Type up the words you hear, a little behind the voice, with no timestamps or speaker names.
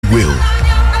will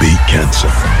beat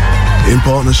cancer. In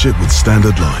partnership with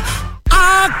Standard Life.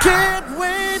 I can't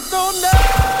wait no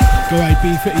Go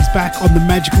Ibiza is back on the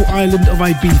magical island of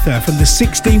Ibiza from the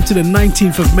 16th to the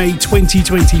 19th of May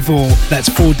 2024. That's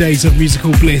 4 days of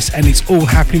musical bliss, and it's all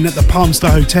happening at the Palm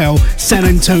Star Hotel, San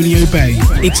Antonio Bay.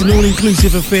 It's an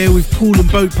all-inclusive affair with pool and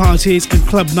boat parties and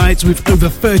club nights with over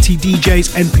 30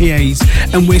 DJs and PAs.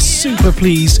 And we're super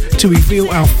pleased to reveal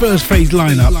our first phase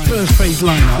lineup.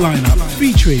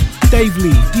 Featuring Dave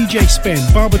Lee, DJ Spen,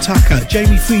 Barbara Tucker,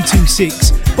 Jamie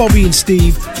 326, Bobby and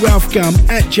Steve, Ralph Gum,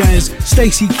 At Jazz,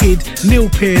 Stacey Kidd, Neil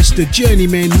Pearce, The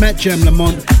Journeymen, Matt Jam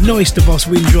Lamont, Noise the Boss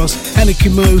Windross, Anna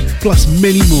Kimo, plus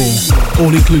many more.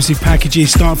 All-inclusive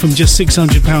packages start from just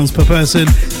 £600 per person.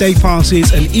 Day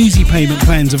passes and easy payment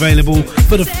plans available.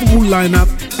 For the full lineup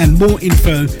and more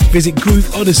info, visit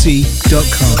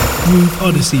GrooveOdyssey.com. Groove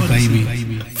Odyssey, baby.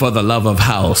 For the love of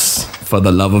house, for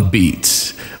the love of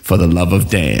beats, for the love of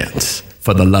dance,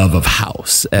 for the love of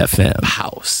House FM,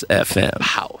 House FM,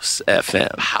 House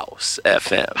FM, House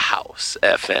FM, House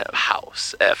FM,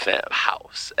 House FM,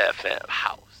 House FM,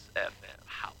 House FM,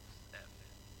 House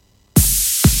FM.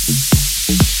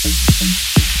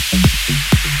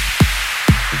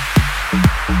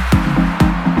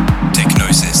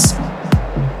 Technosis.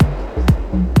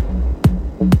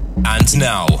 And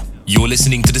now, you're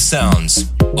listening to the sounds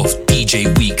of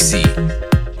DJ Weeksy,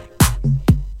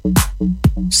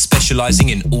 specializing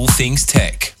in all things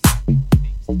tech.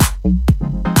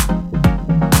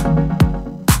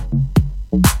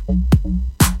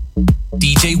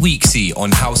 DJ Weeksy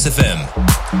on House FM,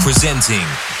 presenting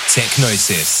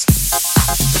Technosis.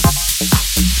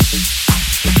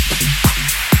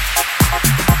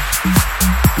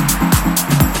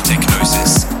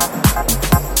 Technosis.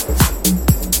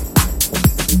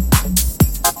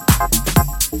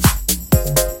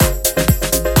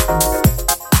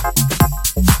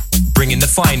 Bringing the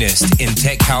finest in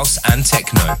tech house and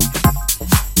techno.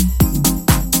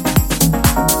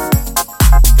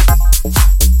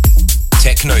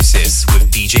 Technosis with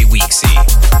DJ Weeksy,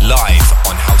 live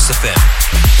on House FM.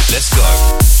 Let's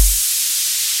go.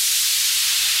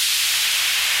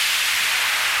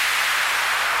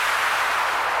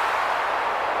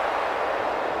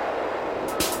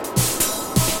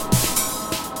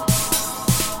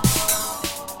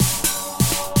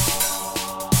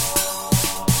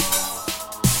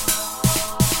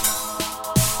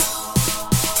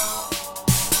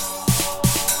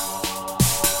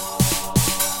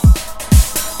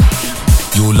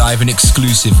 You're live and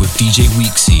exclusive with DJ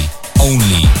Weeksy,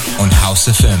 only on House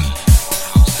FM.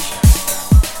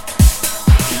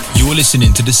 You're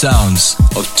listening to the sounds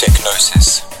of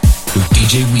Technosis with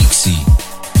DJ Weeksy.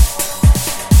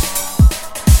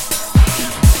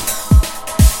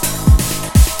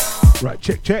 Right,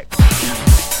 check.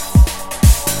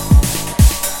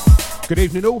 Good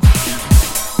evening all.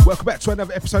 Welcome back to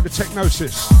another episode of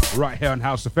Technosis, right here on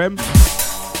House FM.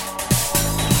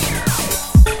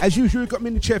 As usual, we've got me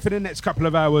in the chair for the next couple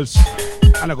of hours,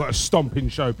 and I've got a stomping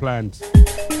show planned.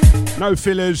 No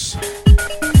fillers,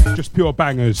 just pure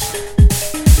bangers.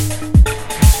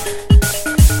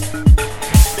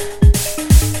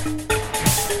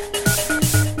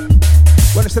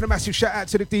 Want to send a massive shout out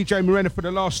to the DJ Morena for the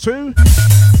last two.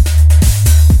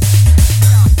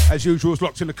 As usual, it's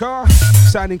locked in the car,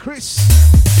 sounding Chris.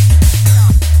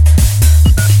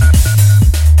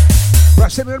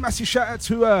 Right, sending a massive shout out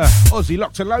to Aussie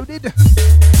Locked and Loaded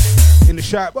in the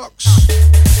shout box.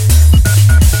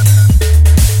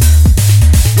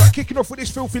 Right, kicking off with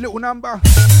this filthy little number.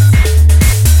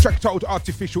 Track titled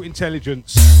Artificial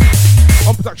Intelligence.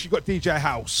 On production, you've got DJ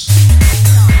House.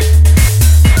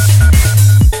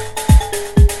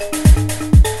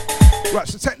 Right,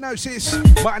 so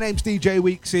Technosis, my name's DJ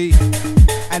Weeksy,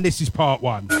 and this is part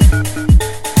one.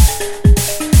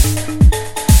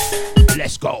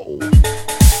 Let's go.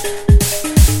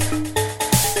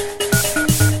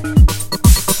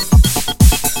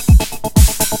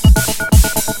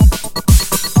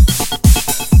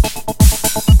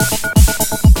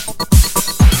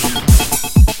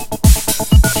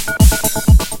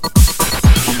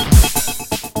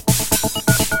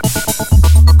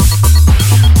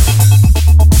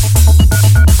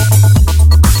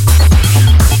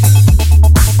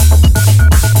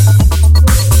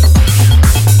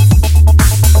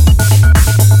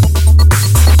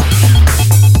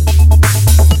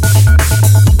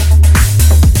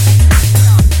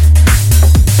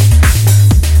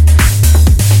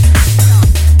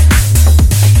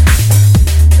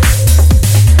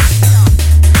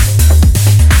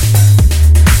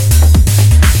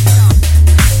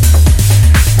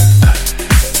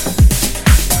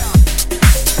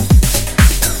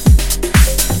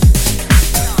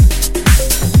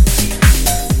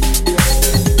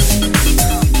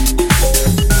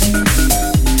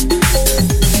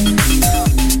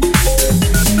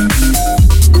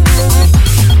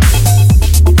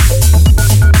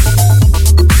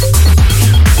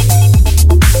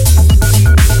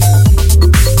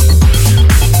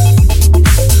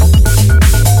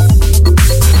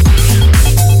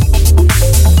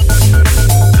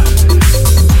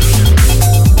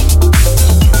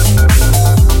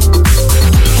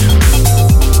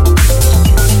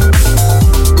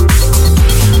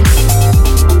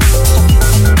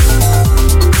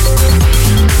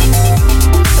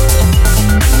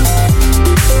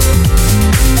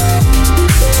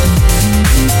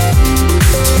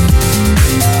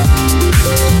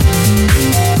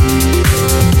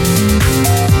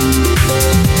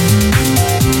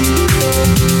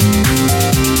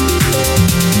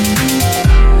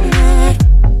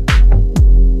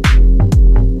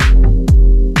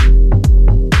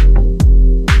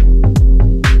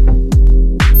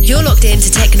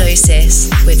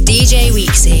 Technosis with DJ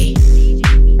Weeksy.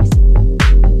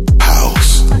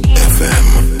 House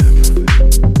FM.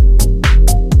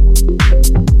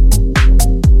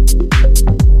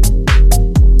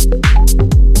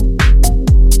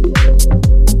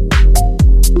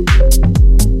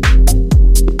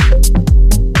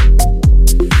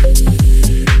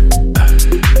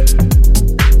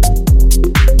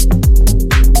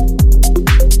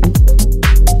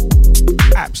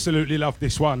 Absolutely love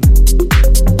this one.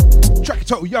 Track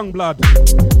title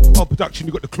Youngblood. On production,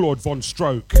 you got the Claude Von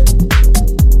Stroke. Right,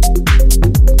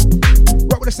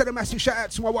 want to send a massive shout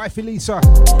out to my wife Elisa.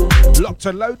 Locked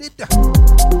and loaded.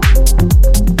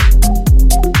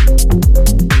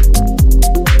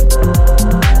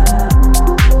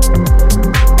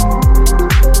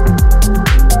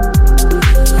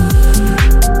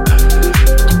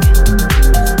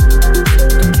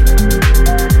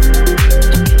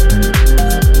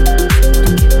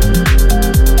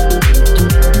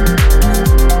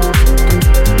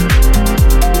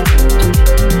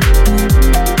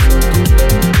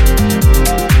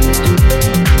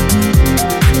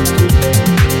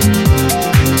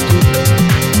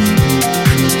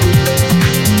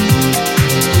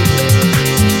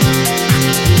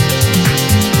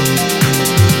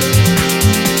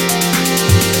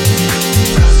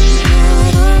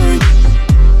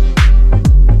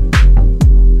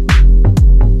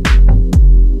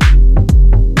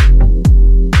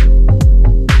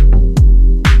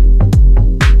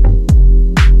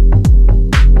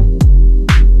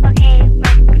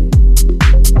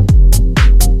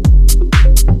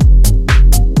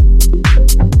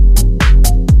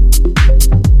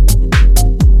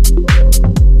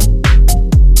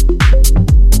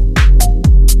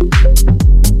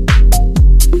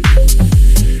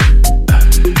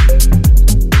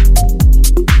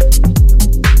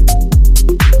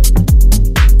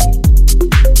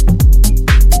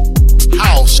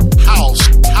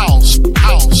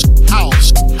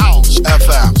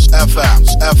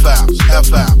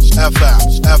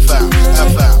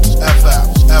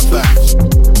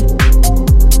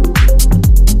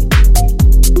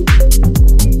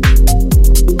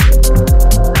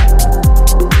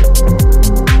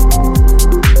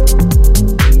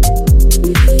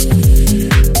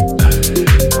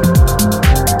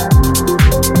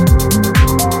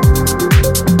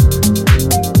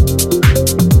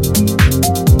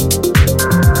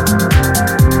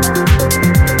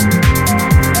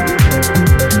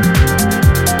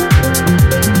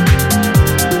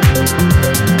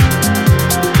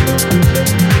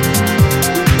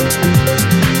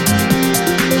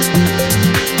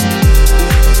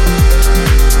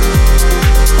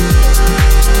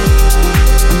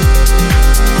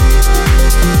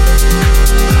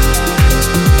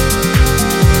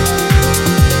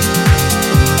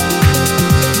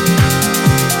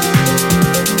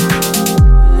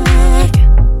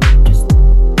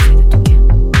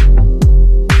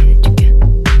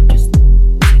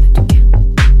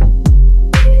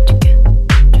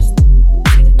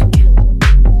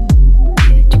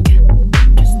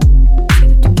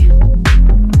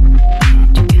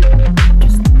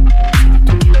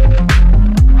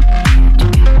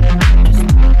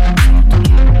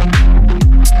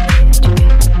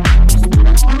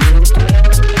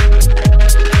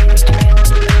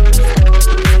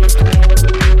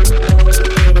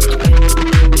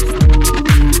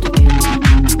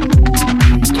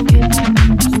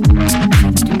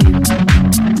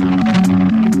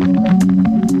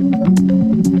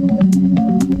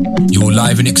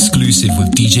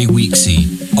 With DJ Weeksy,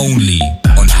 only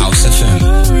on House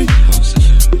FM.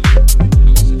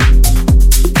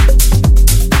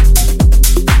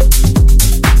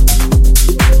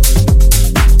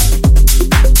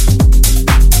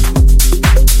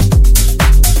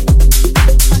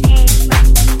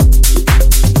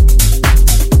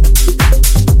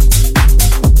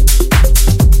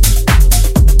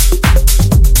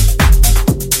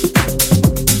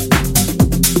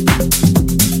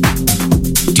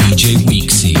 DJ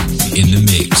Weeksy in the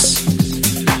mix.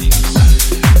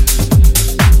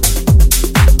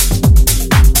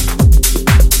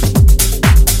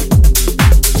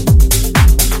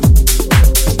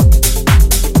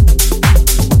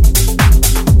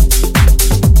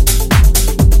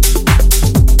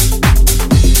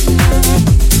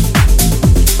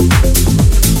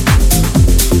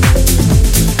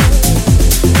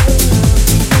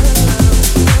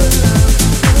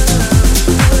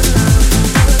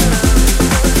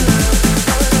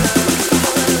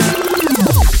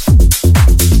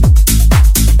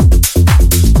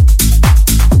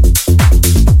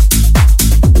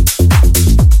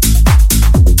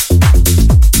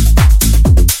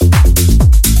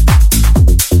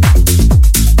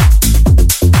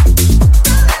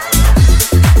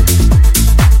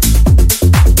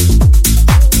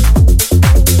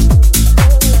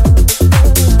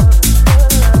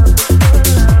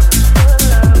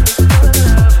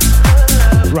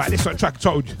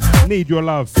 titled Need Your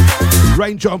Love.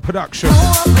 Ranger on production.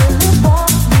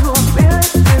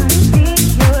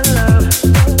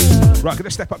 Right, gonna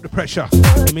step up the pressure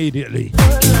immediately.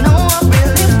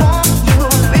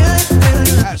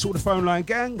 That's all the phone line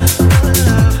gang.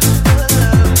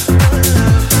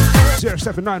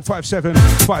 07957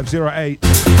 508.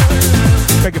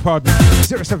 Beg your pardon.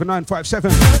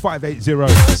 07957 580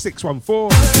 614.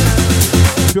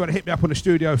 If you want to hit me up on the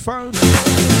studio phone,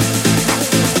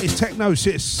 it's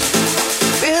Technosis.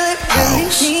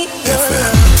 House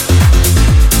FM.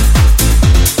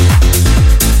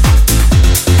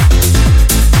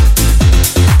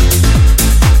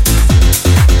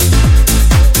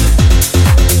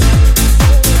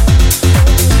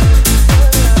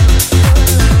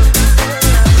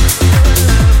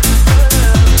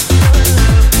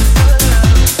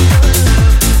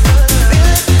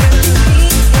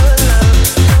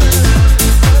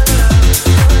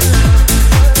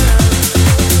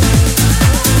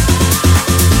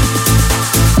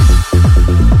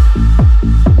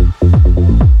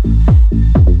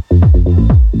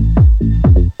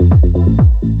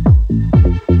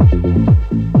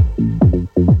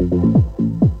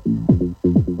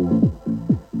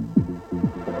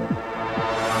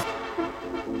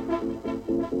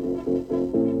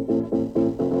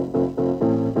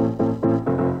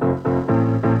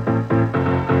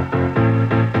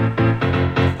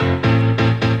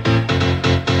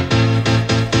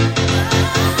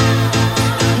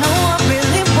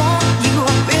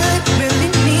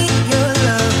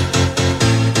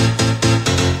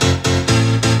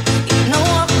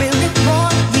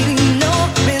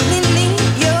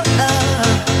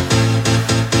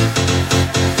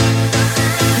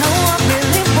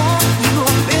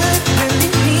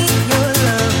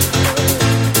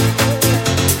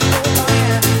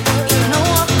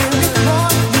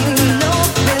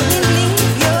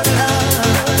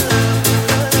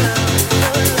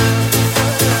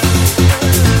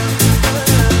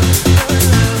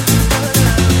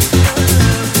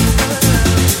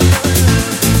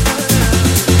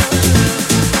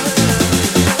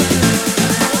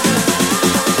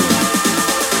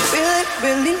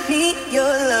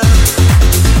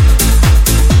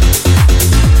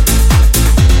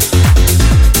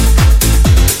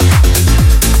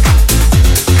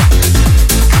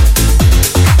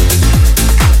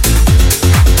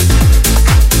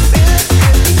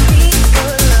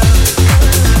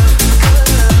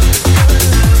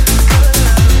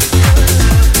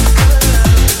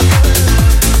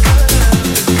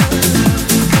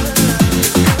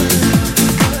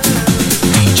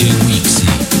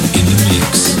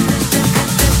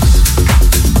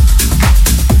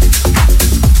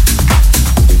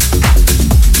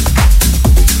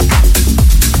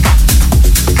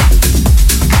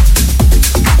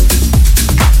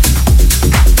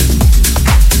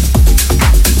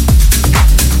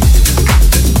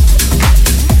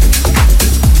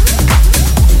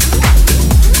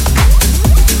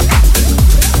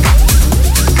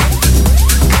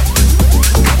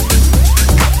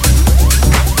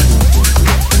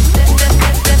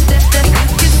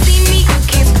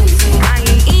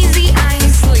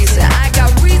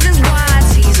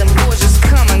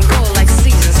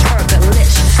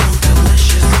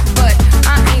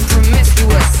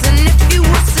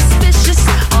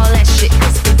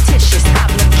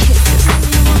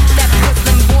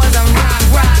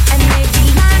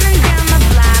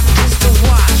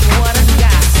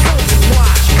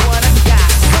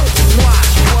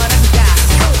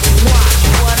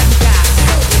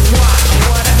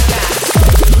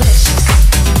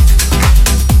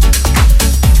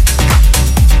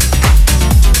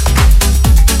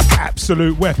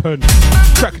 Absolute weapon.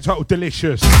 Track entitled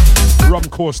Delicious. Rum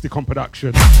Caustic on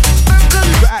production.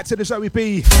 But out to the Zoe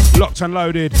B, locked and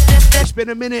loaded. It's been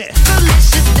a minute.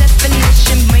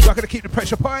 I'm going to keep the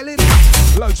pressure piling.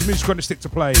 Loads of music on the stick to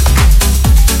play.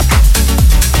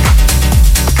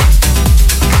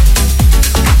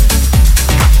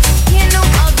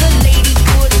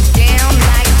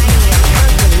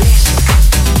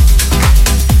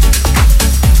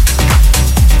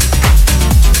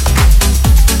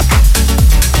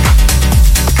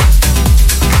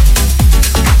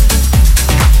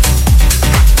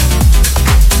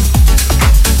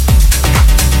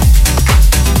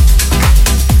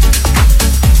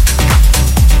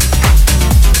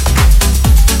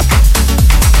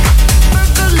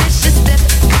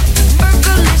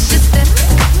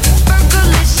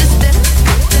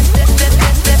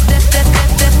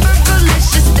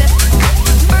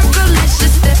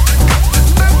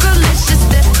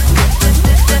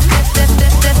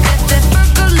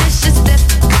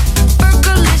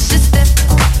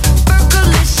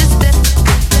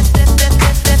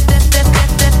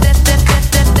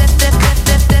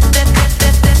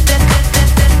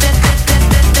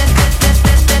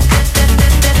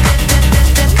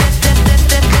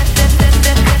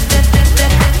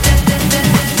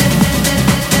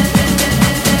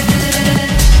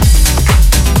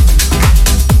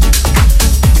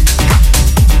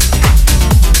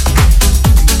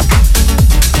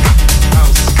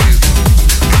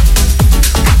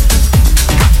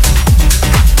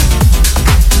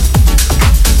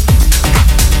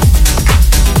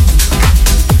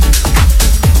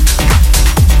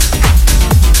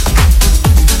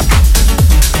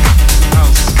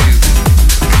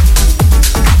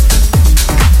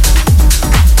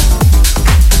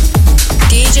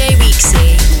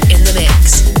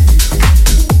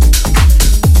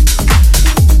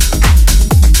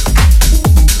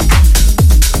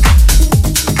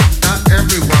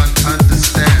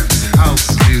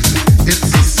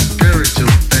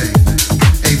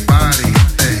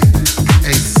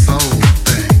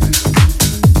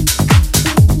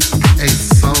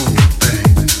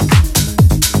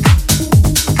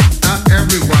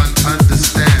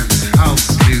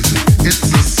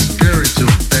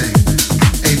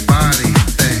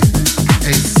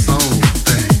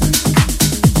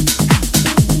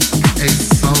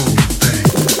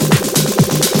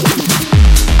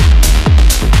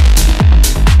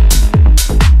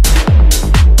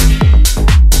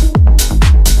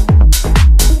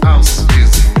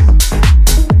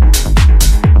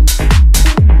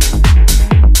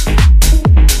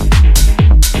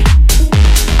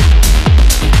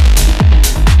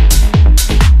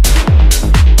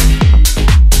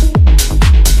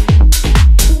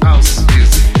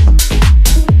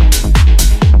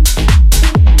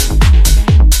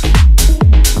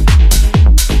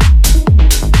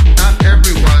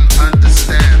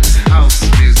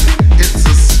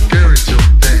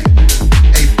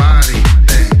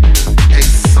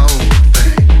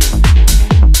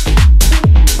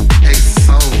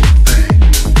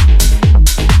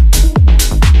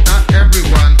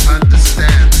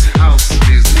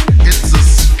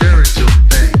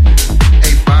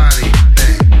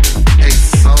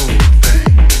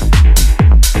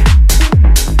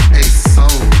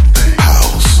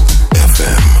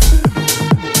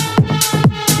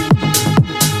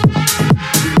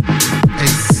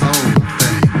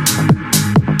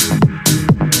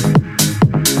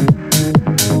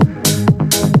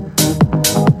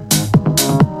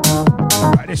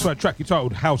 This one, track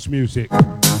entitled House Music.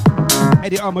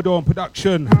 Eddie Amador on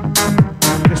production.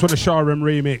 This one, a Sharon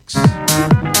remix.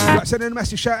 Right, sending a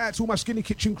massive shout out to all my Skinny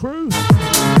Kitchen crew.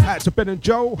 Out to Ben and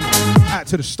Joel. Out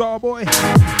to the Starboy.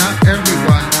 Not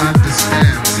everyone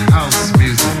understands house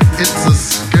music. It's a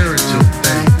spiritual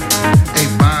thing, a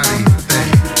body thing,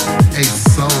 a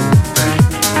soul thing,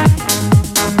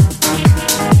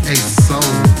 a soul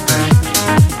thing,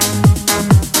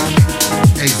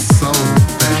 a soul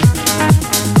thing.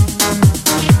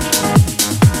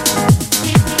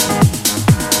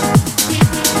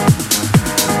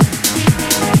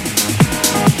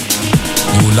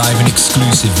 You're live and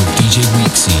exclusive with DJ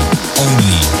Weeksy,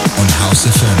 only on House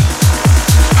FM.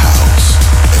 House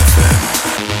FM.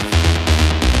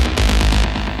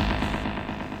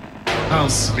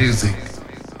 House music.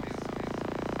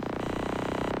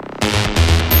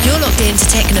 You're locked into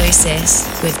Technosis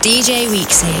with DJ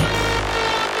Weeksy.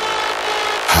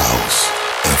 House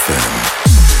FM.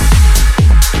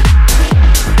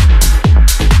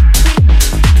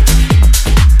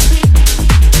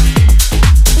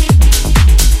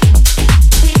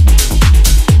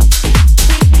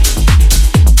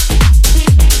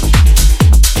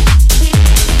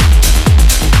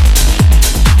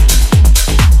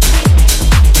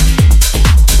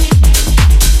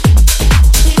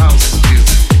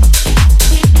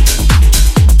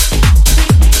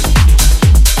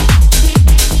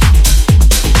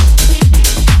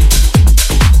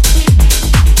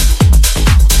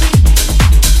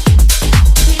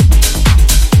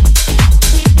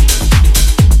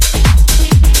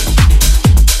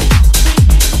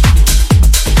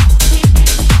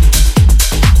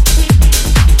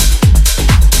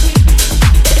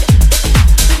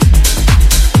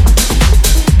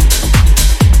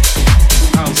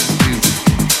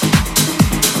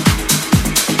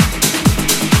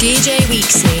 DJ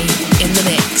Weeksy in the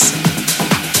mix.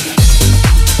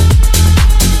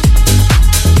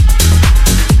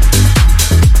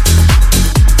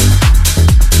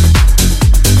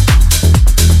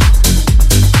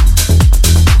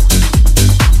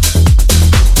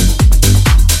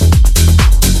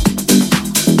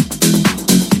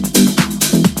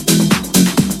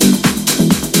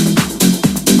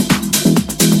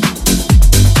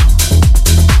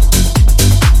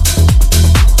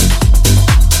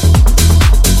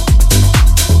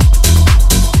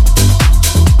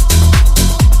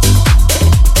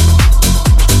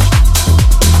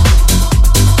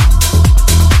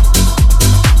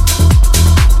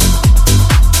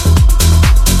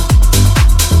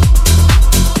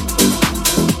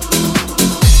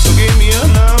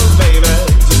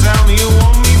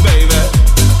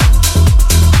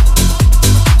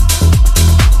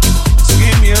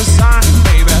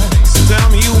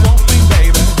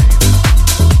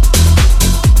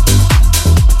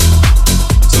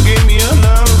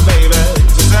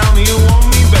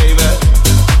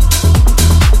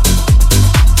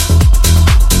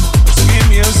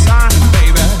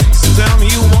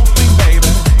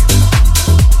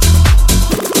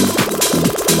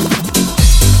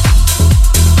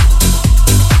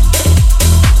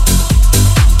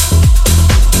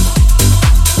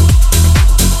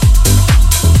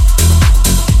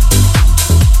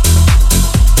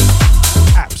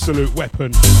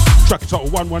 Weapon, track title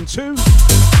 112,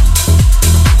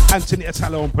 Anthony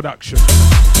Italo on production.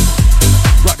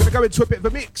 Right, gonna go into a bit of a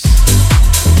mix.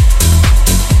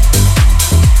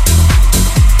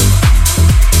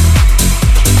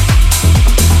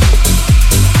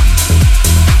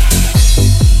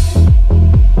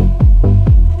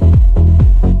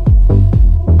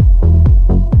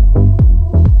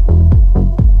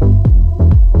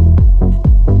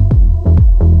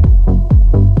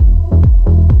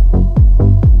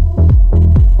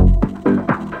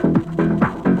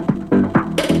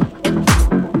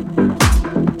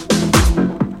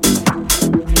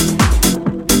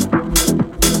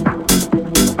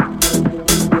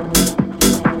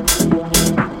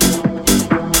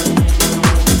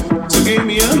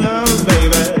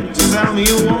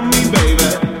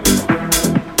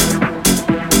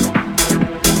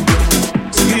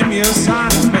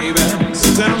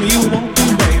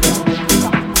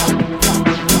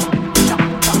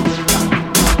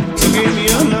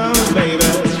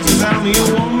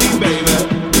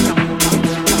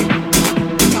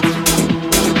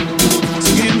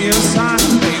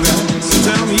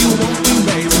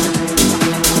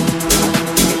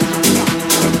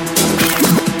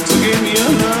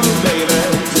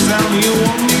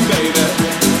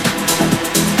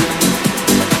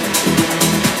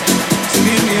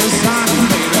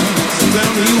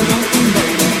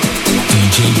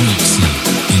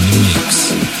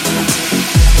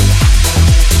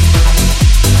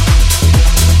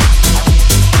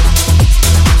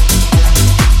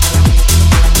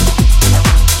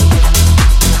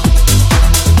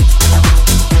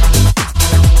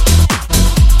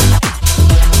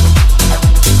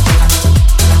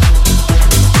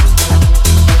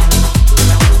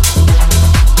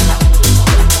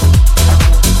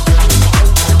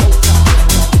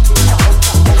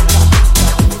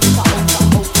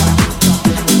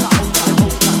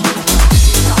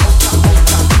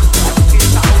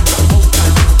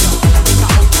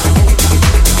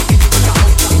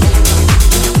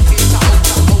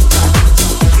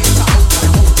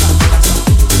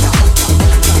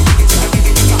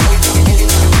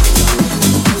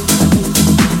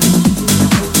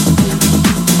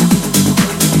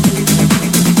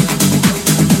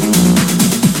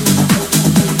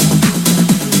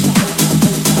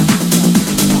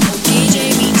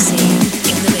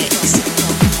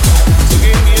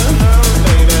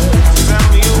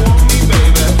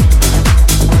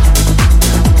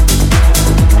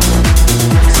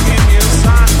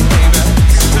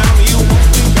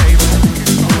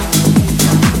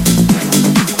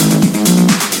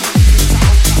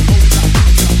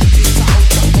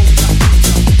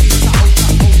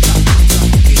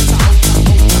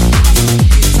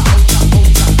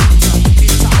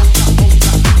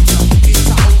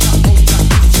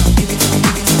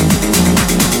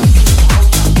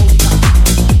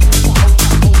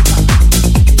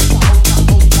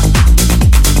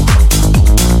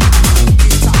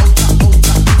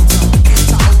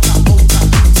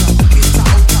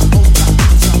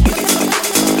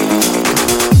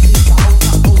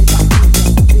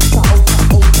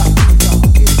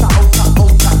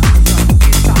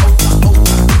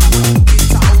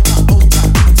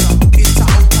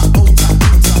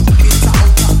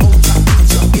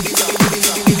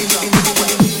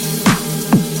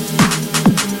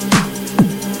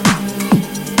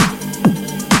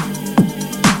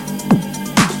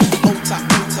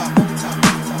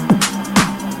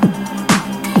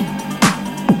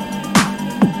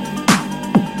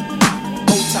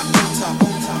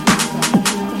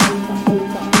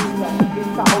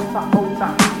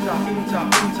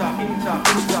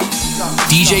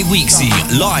 DJ Weeksy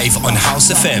live on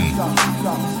House FM.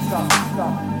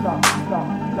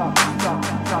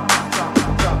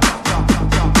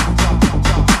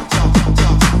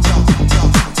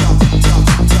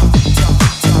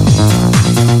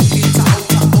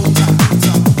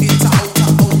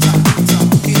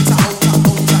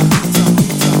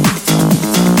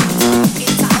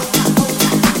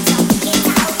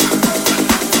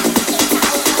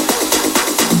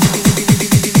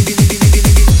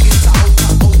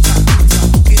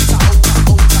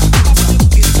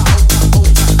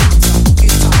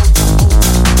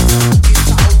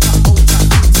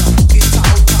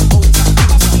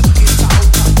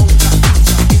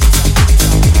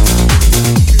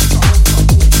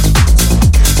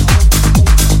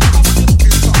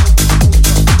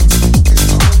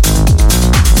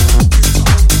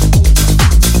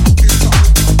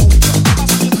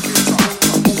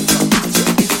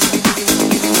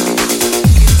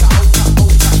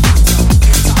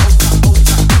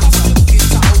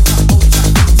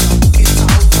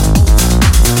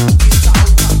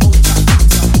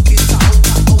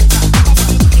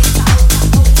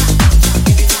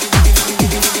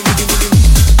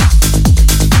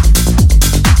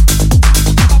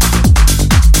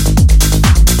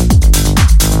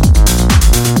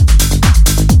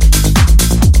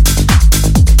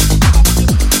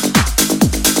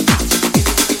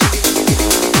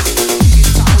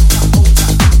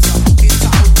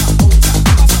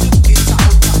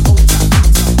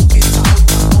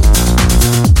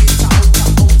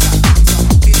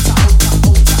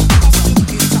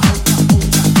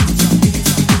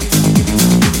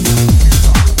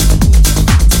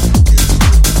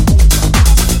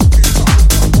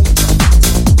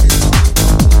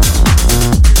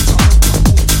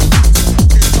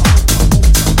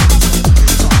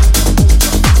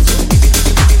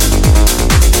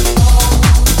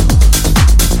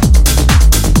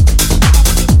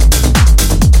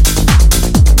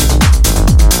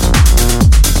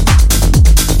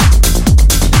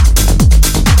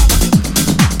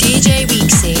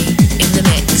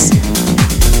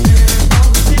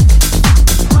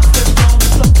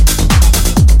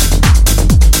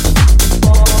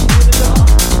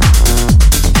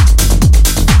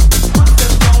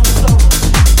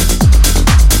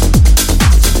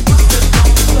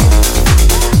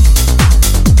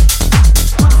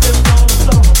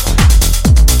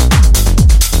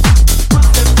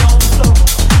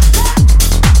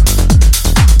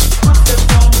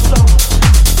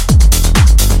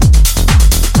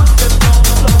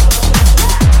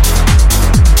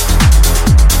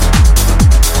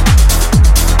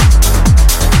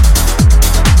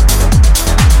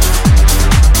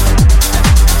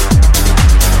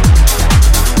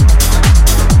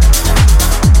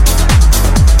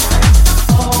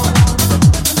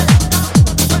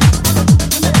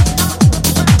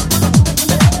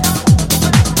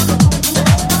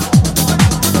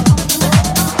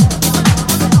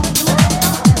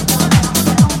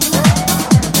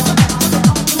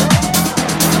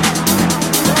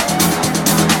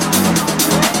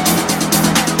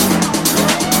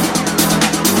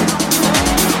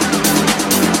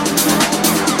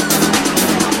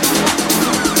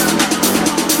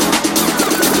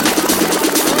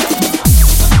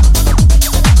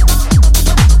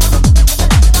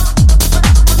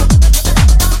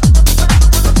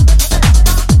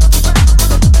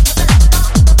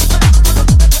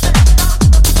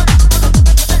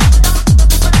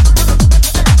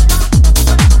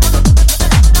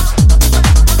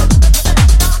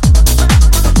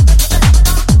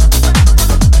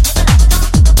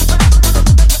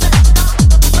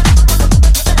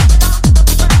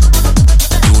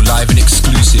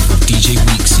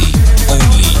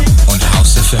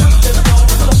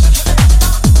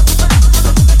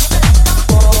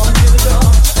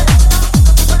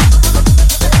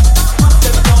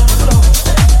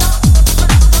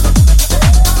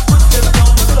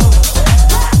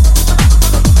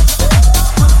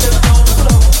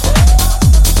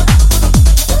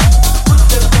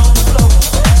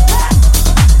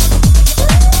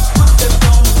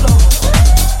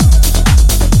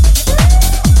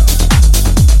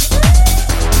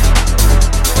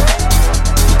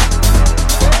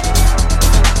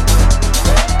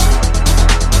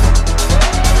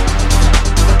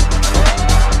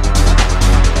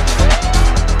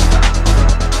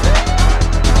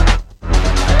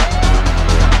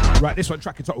 This one,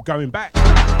 track entitled Going Back.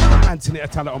 Anthony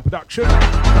Atala on production.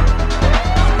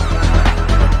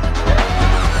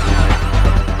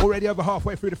 Already over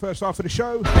halfway through the first half of the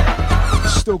show.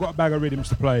 Still got a bag of rhythms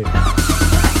to play.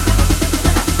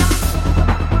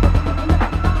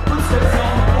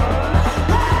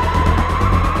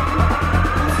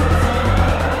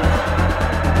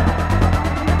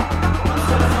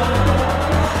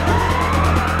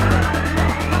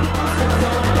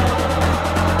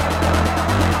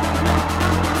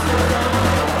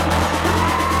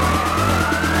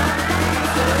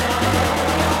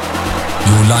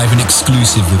 live and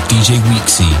exclusive with DJ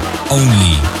Weeksy,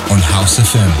 only on House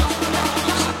FM.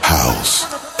 House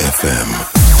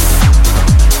FM.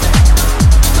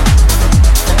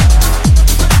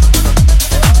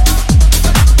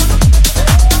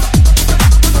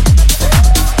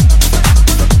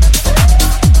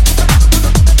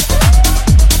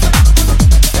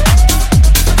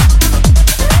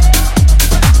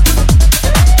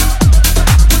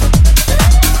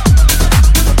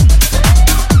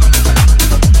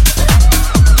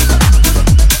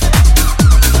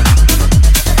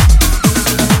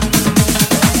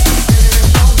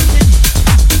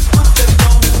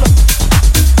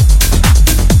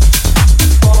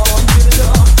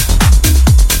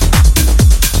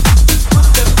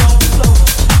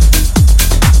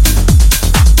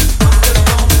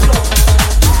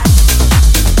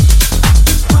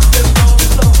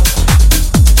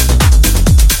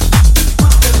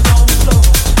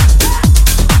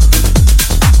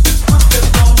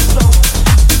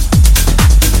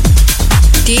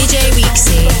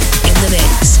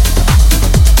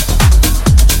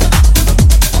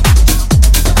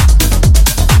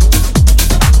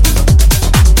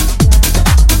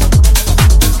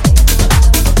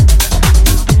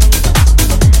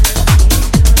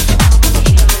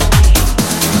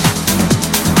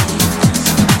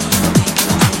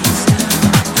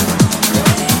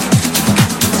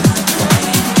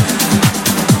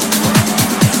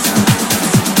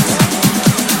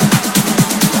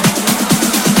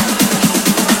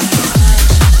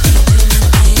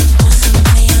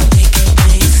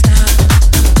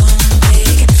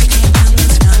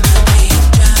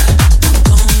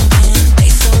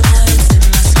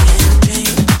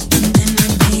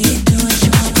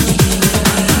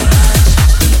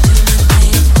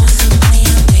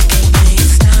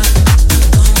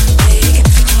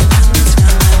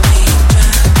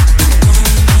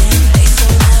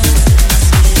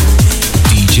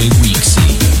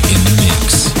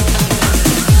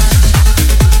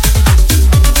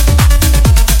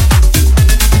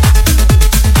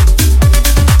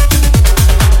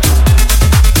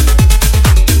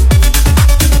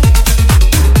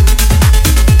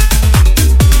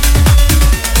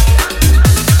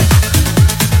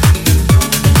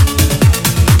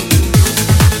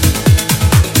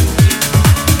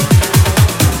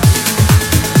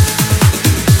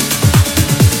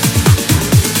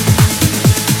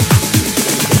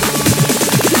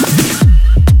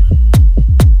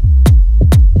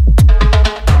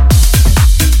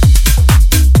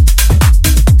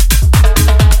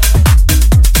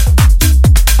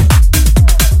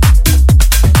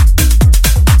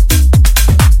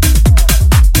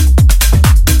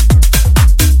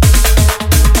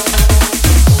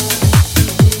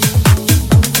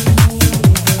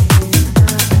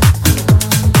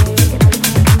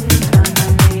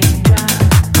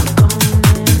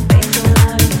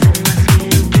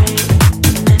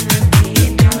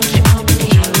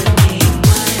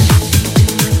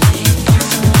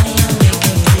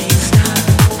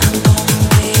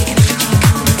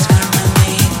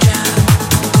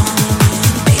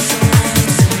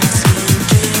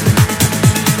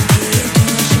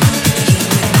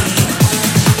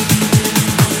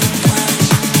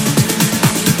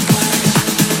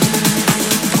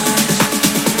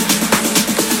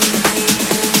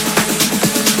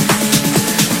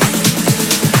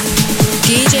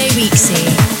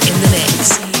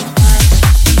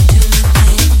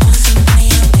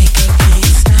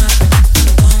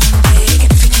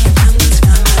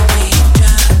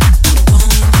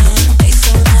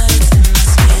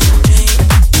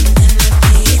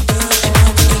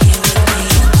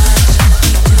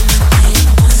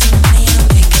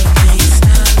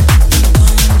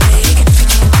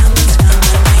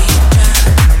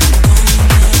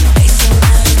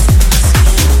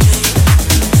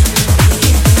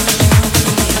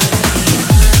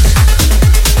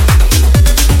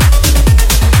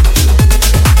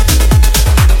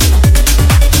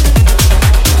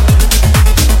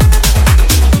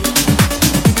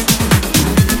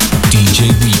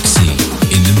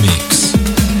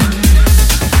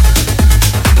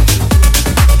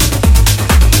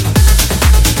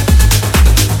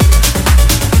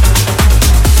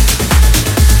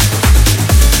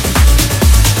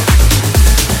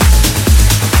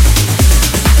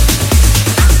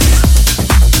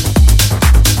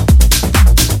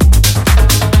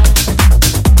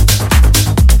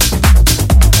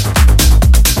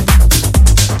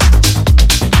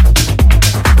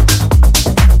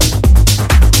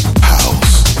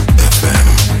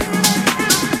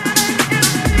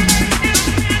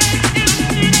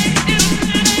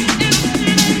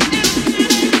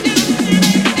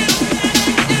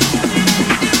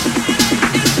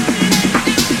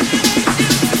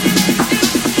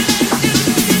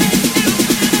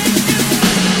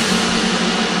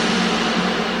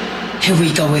 Here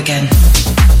we go again.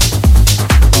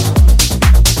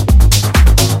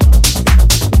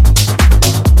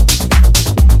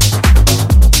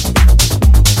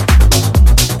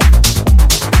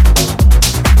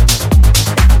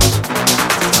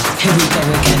 Here we go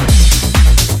again.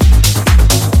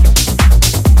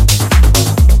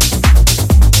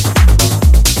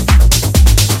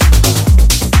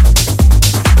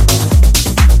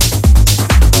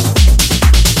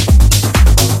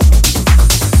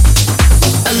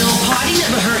 A little party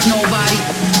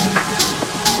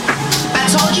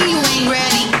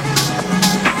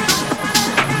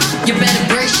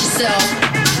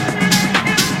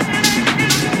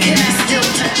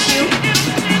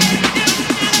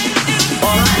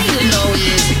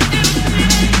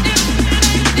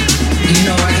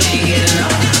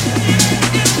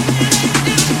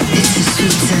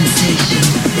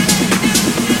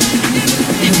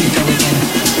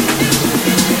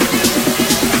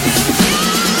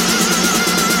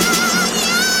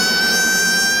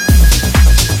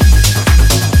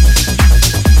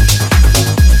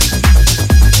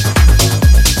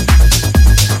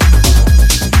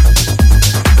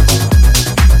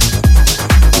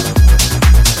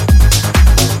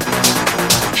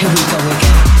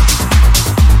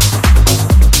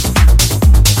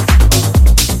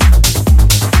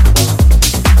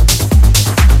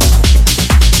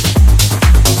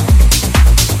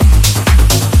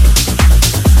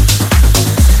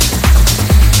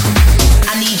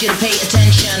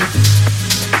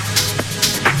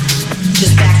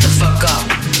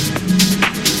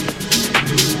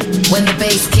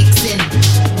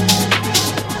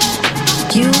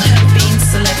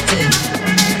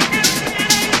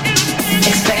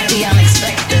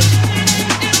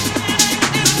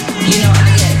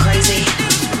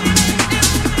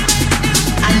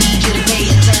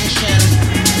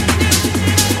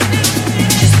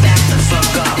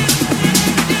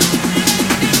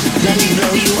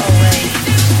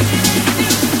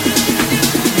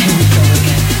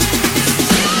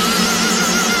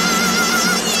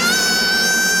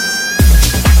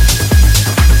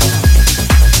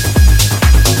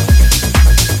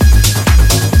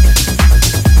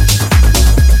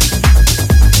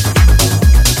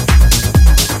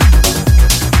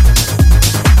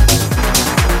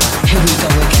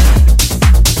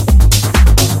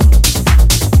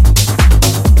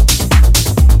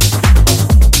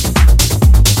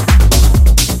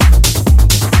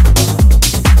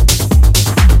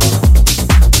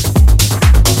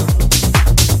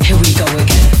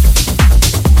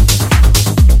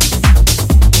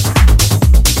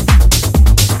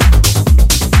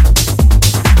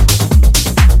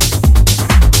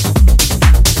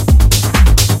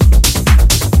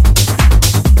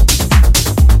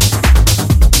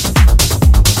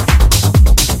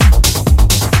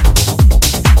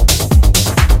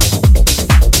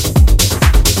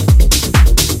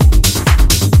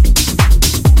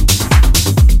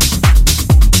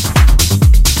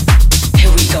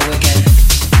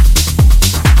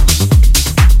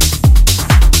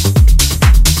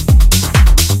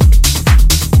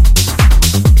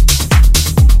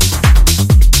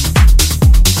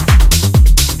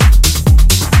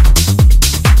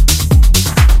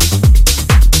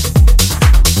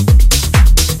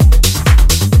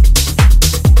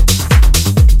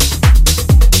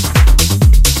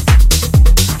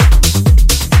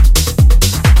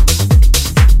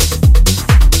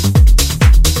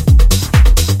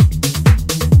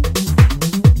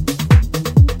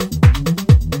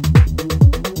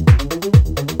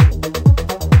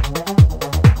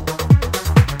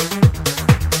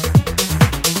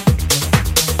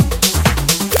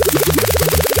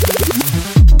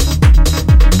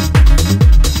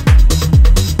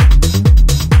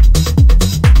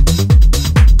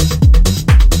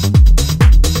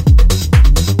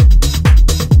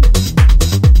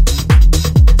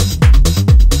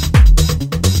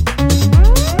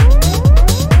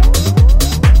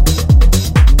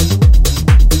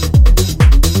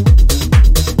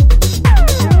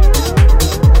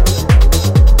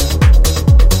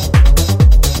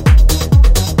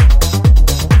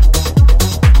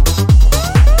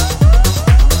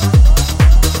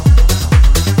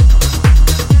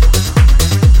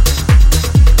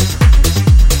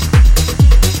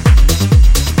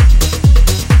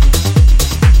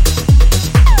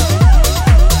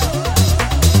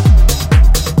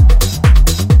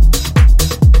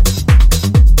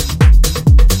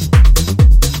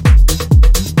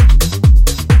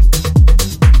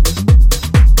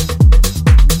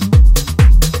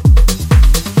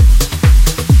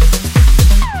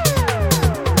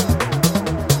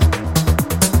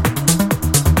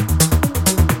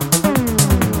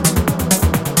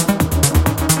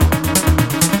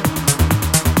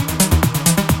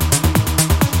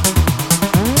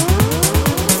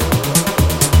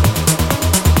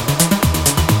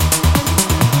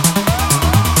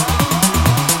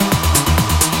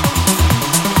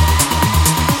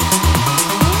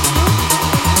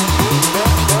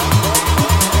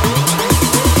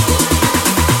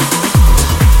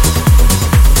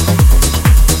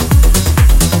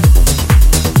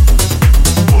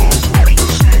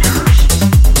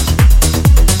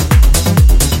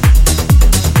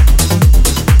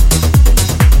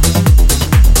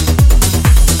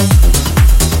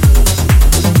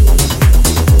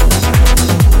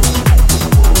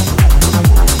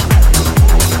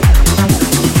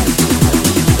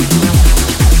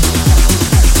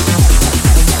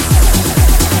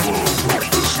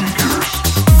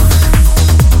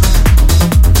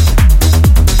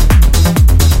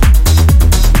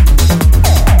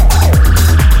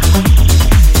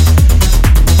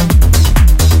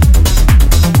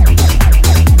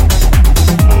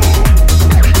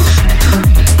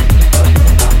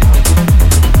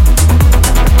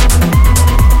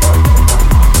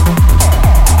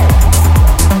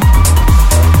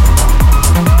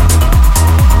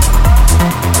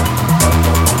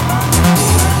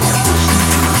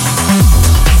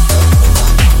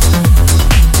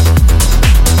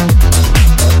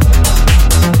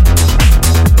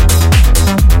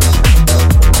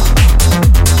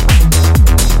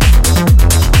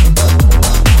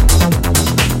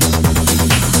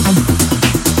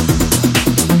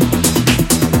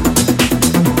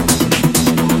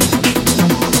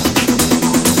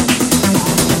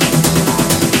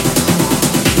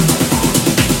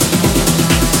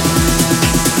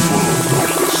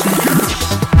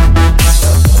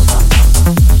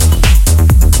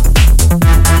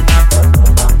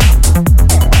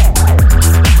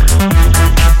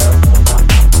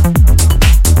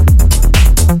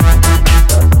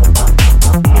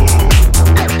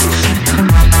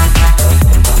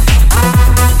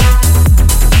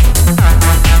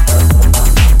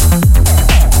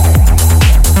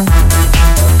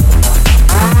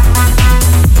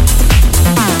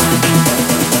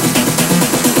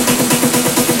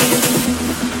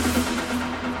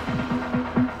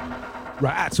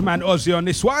out to man Ozzy on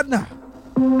this one.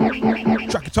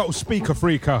 Track a total speaker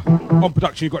freaker. On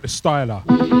production, you've got the styler.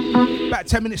 About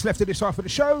 10 minutes left of this half of the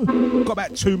show. Got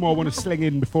about 2 more I want to sling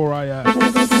in before I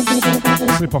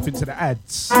slip off into the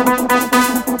ads.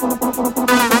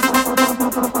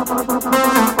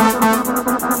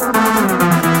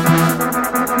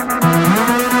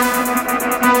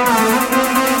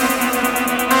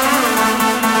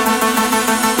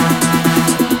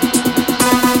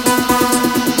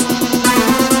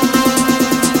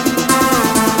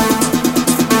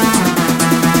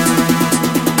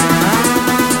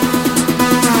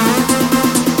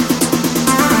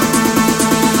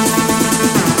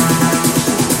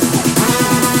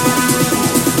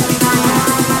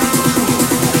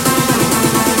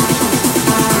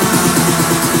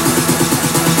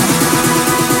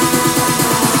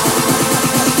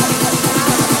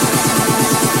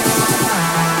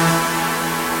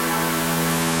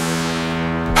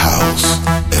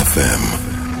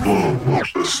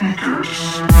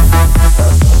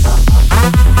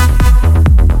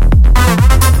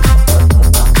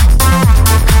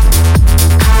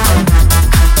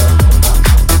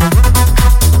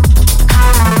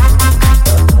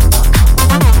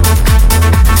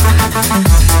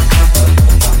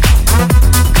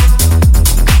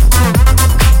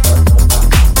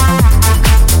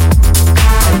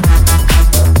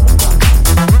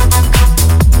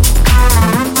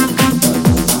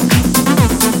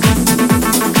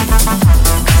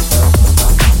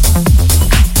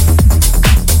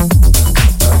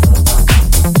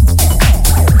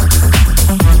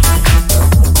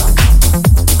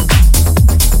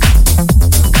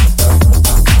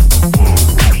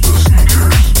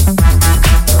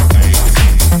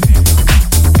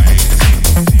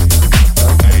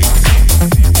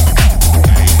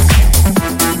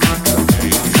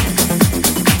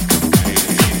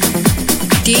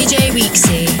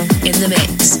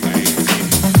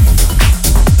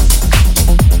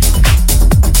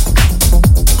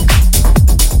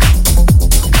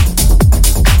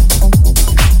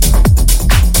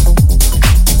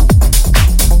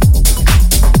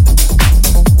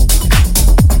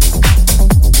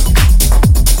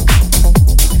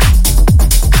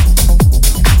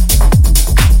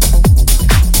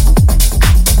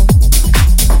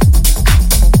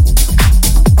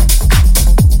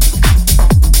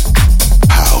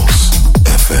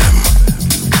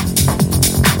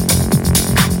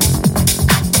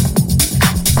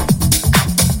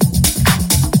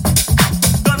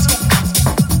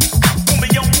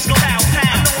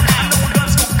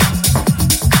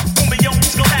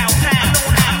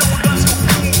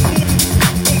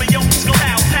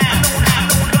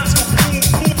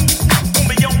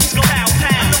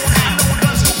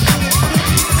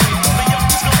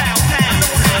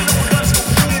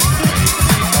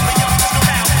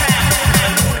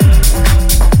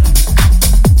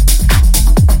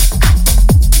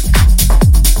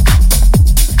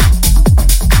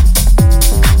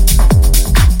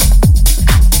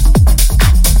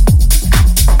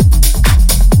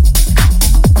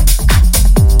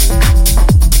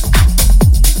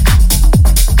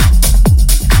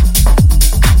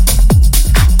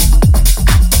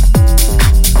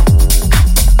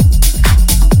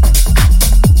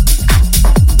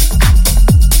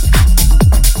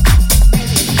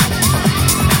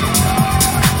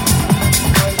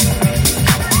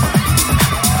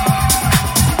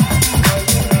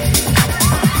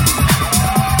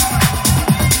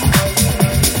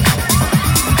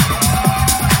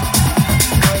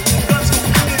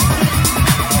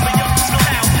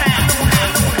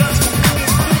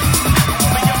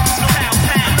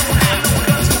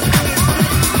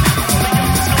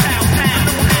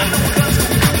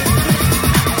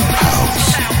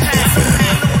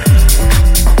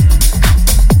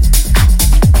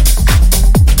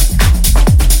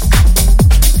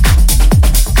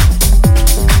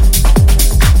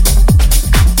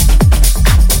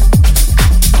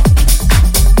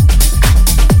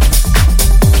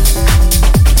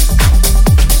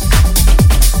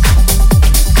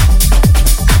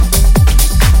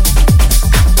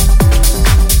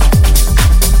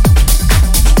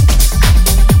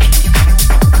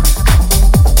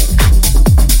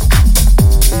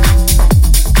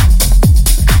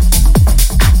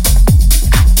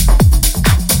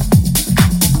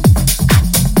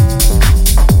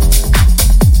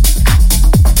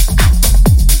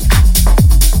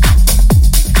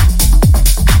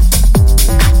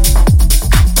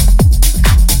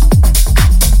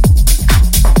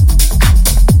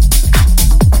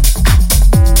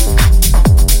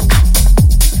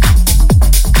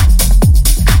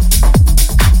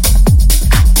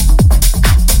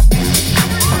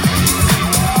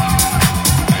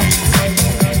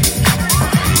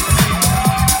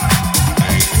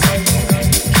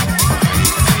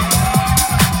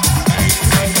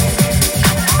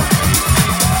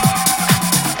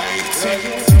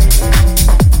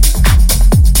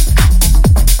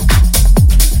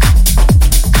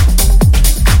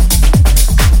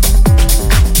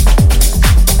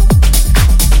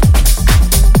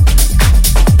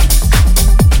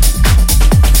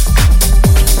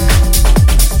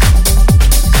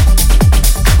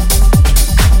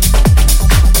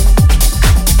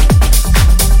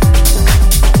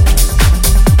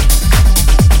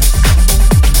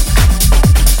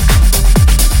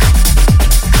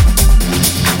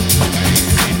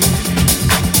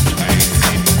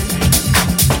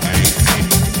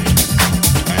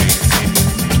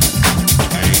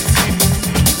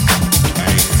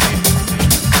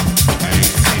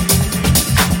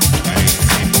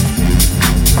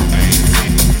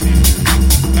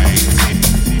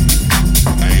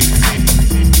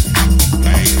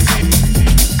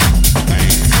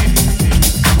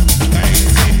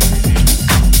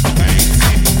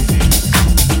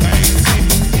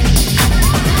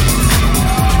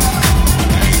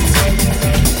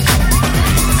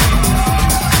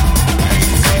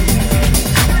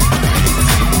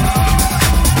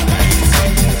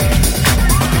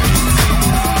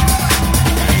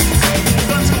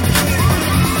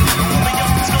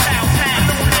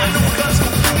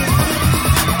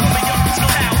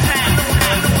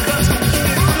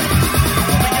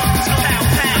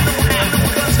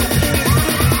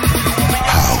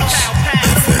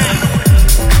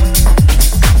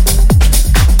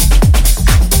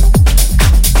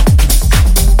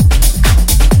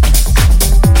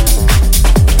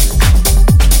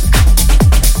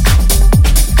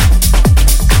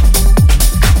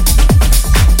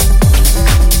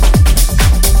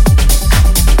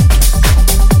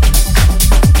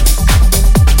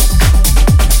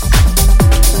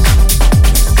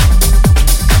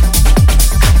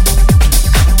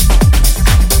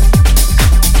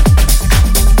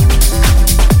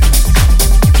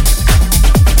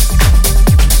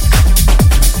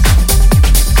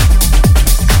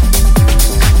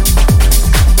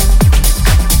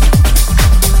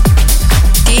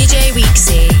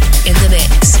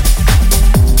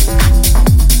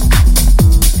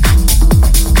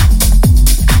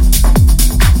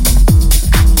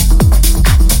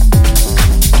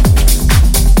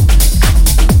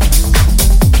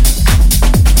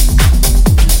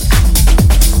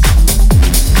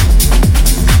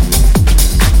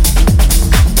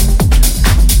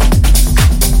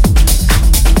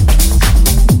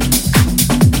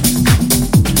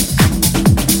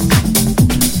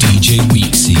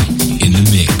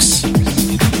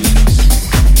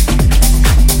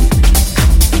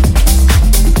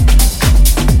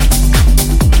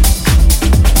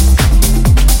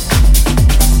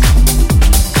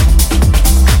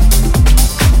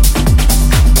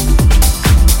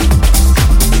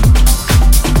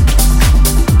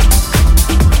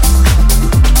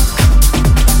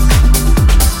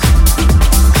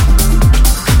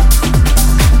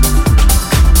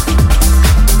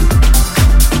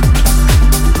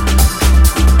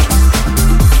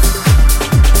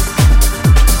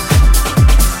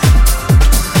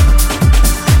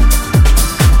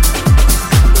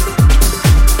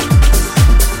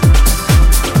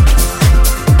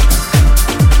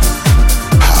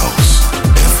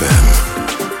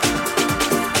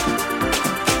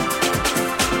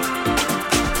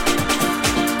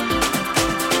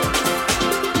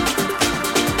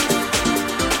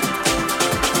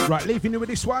 if you're new with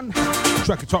this one,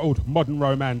 track titled Modern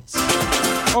Romance.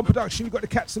 On production, you've got the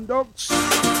Cats and Dogs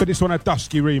for this one, a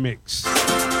Dusky remix.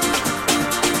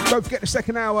 Don't forget the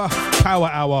second hour, Power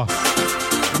Hour.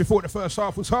 If you thought the first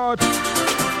half was hard,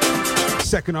 the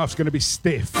second half's going to be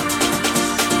stiff. Right,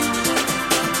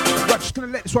 just going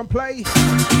to let this one play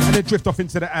and then drift off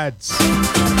into the ads. So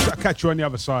I'll catch you on the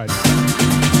other side.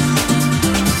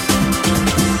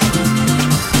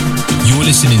 You're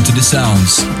listening to the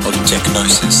sounds of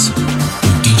Technosis with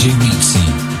DJ Weeksy.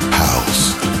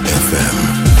 House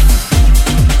FM.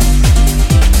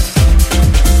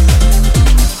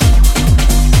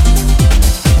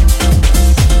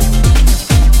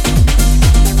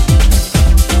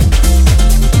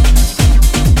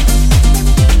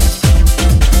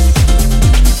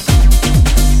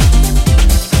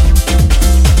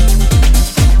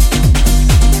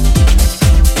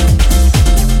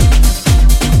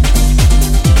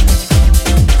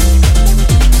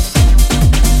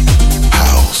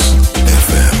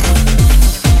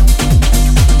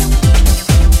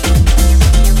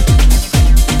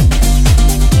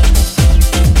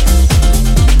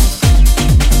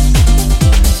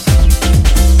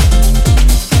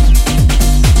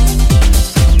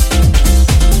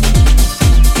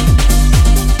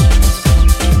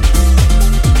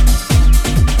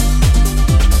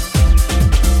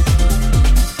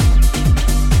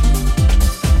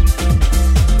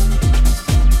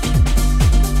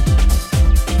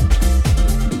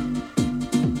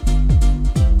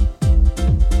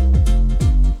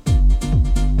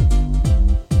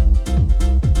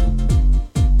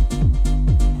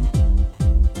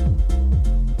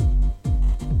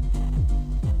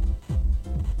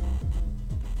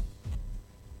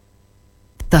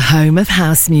 The home of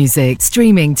house music,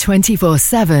 streaming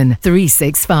 24/7,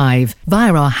 365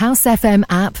 via our House FM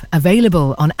app,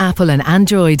 available on Apple and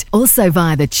Android, also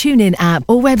via the TuneIn app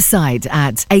or website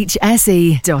at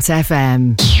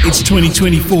hse.fm. It's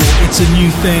 2024, it's a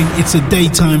new thing, it's a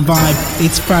daytime vibe,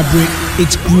 it's fabric,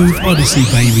 it's Groove Odyssey,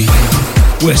 baby.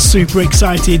 We're super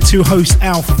excited to host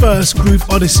our first Groove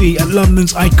Odyssey at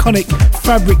London's iconic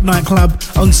Fabric nightclub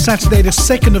on Saturday the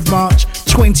 2nd of March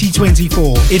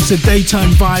 2024. It's a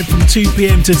daytime vibe from 2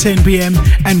 p.m. to 10 p.m.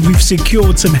 and we've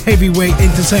secured some heavyweight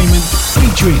entertainment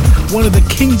featuring one of the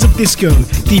kings of disco,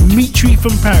 Dimitri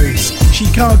from Paris,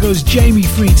 Chicago's Jamie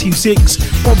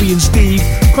 326, Bobby and Steve,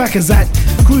 Crackerzat,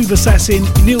 Groove Assassin,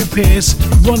 Neil Pierce,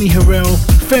 Ronnie Harrell,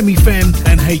 Femi Fem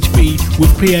and HB,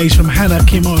 with PAs from Hannah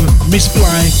Kimo, Miss Fly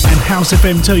and House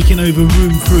FM taking over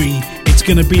Room 3. It's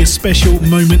going to be a special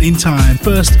moment in time.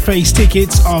 First phase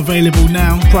tickets are available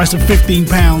now. Price of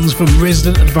 £15 from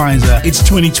Resident Advisor. It's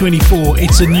 2024.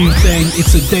 It's a new thing.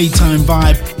 It's a daytime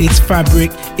vibe. It's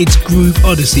fabric. It's Groove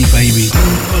Odyssey, baby.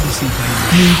 Groove Odyssey, baby.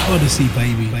 Groove Odyssey,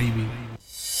 baby.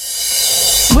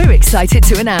 We're excited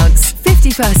to announce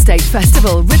 51st State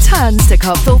Festival returns to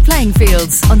Copthall Playing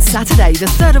Fields on Saturday the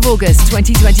 3rd of August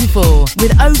 2024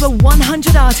 with over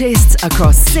 100 artists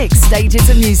across 6 stages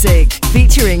of music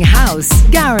featuring house,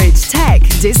 garage, tech,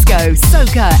 disco,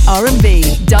 soca, R&B,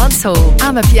 dancehall,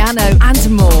 amapiano and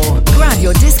more. Grab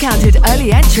your discounted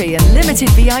early entry and limited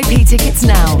VIP tickets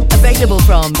now. Available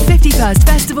from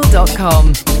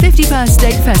 51stfestival.com. 51st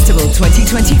State Festival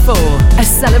 2024, a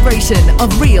celebration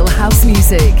of real house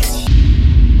music.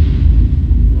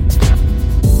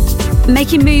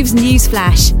 Making moves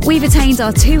newsflash. We've attained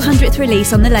our 200th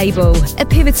release on the label. A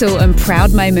pivotal and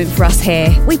proud moment for us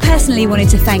here. We personally wanted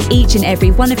to thank each and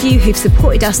every one of you who've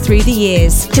supported us through the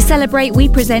years. To celebrate, we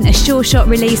present a sure shot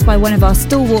release by one of our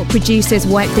stalwart producers,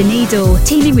 Wipe the Needle,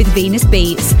 teaming with Venus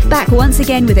Beats. Back once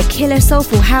again with a killer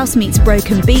soulful house meets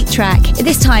broken beat track.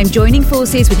 This time joining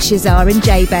forces with Shazar and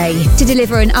J-Bay to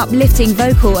deliver an uplifting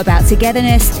vocal about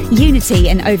togetherness, unity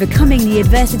and overcoming the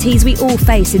adversities we all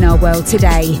face in our world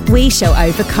today. We shall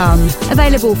overcome.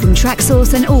 Available from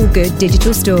Tracksource and all good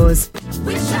digital stores.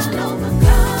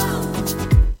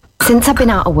 Since I've been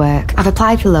out of work, I've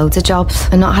applied for loads of jobs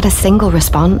and not had a single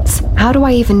response. How do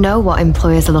I even know what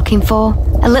employers are looking for?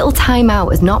 A little time out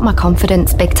has knocked my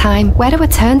confidence big time. Where do I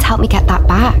turn to help me get that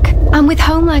back? And with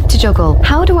home life to juggle,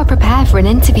 how do I prepare for an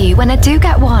interview when I do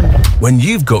get one? When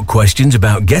you've got questions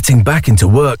about getting back into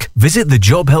work, visit the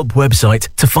Job Help website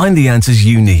to find the answers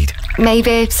you need.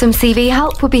 Maybe some CV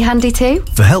help would be handy too.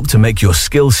 For help to make your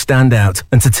skills stand out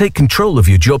and to take control of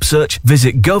your job search,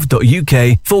 visit gov.uk/job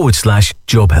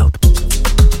help.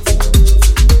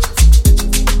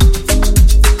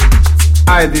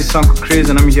 Hi, this is Uncle Chris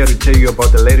and I'm here to tell you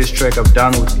about the latest track I've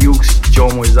done with Ukes.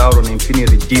 Jomo is out on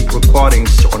Infinity Deep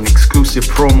Recordings on exclusive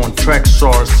promo on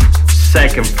Tracksource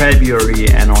 2nd February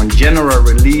and on general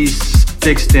release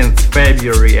 16th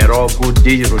February at all good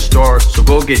digital stores, so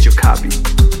go get your copy.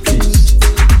 Peace.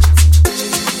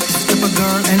 If a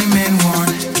girl any man want,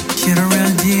 she the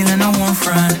real deal and I want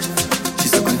friend.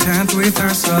 She's so content with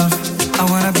herself. I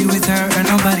wanna be with her and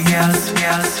nobody else.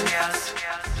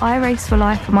 I race for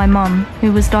life for my mum,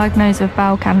 who was diagnosed with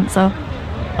bowel cancer.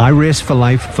 I race for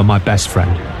life for my best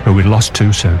friend, who we lost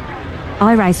too soon.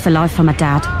 I race for life for my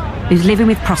dad, who's living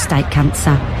with prostate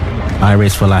cancer. I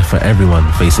race for life for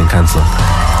everyone facing cancer.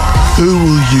 Who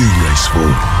will you race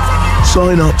for?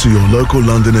 Sign up to your local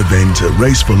London event at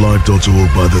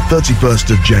raceforlife.org by the 31st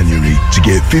of January to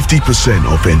get 50%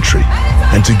 off entry.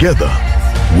 And together,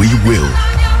 we will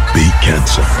beat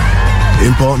cancer.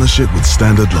 In partnership with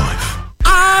Standard Life.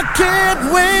 I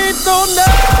can't wait no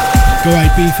Go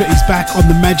Ibiza is back on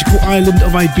the magical island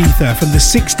of Ibiza from the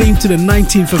 16th to the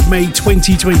 19th of May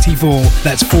 2024.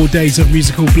 That's 4 days of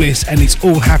musical bliss, and it's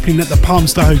all happening at the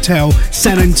Palmstar Hotel,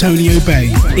 San Antonio Bay.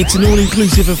 It's an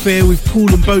all-inclusive affair with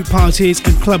pool and boat parties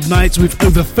and club nights with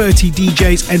over 30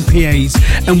 DJs and PAs,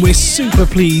 and we're super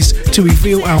pleased to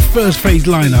reveal our first phase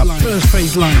lineup.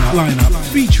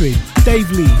 Featuring Dave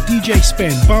Lee, DJ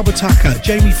Spen, Barbara Tucker,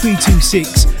 Jamie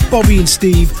 326, Bobby and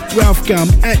Steve, Ralph Gum,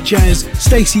 At Jazz,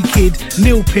 Stacey Kidd,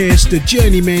 Neil Pearce, The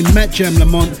Journeymen, Matt Jam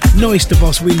Lamont, Noise the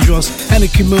Boss Windross, Anna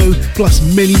Kumo, plus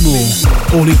many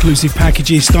more. All-inclusive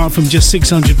packages start from just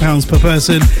 £600 per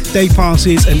person. Day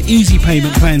passes and easy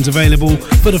payment plans available.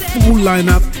 For the full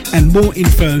lineup and more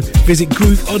info, visit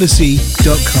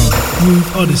GrooveOdyssey.com.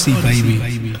 Groove Odyssey,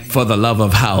 baby. For the love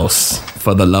of house,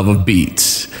 for the love of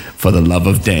beats, for the love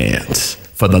of dance,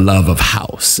 for the love of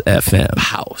House FM,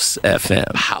 House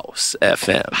FM, House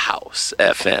FM, House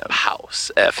FM,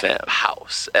 House FM,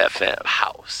 House FM,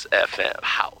 House FM,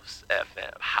 House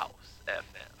FM, House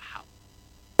FM, House.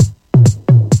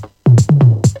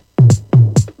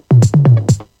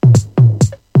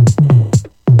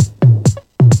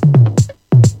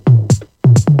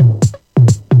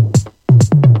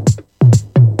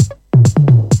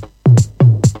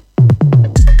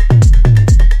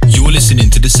 You're listening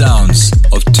to the sounds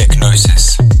of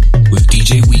Technosis with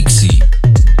DJ Weeksy.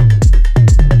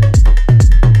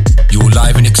 You're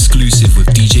live and exclusive with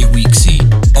DJ Weeksy,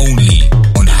 only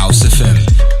on House FM.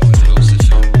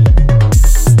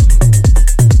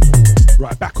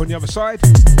 Right, back on the other side.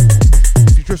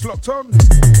 If you just locked on,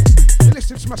 you're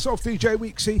listening to myself, DJ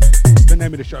Weeksy. The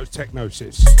name of the show is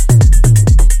Technosis.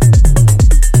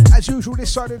 As usual,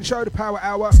 this side of the show, the Power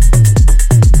Hour.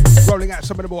 Rolling out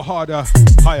some of the more harder,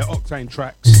 higher octane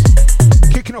tracks.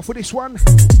 Kicking off with this one,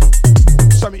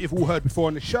 something you've all heard before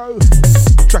on the show.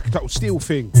 Track titled Steel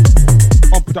Thing.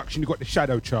 On production, you've got the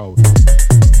Shadow Child.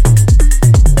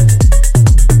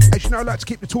 As you know, I like to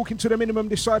keep the talking to the minimum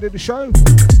this side of the show.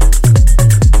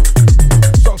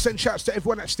 So I'll send shouts to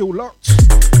everyone that's still locked.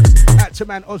 Out to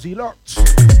man Aussie locked.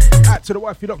 Out to the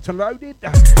wifey locked and loaded.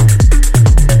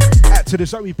 Out to the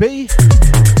Zoe B.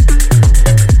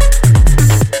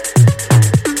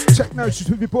 Technosis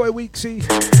with your boy Weeksy.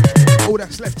 All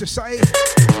that's left to say.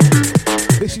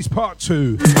 This is part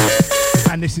 2.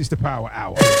 And this is the Power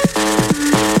Hour.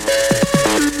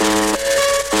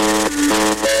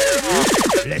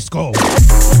 Let's go.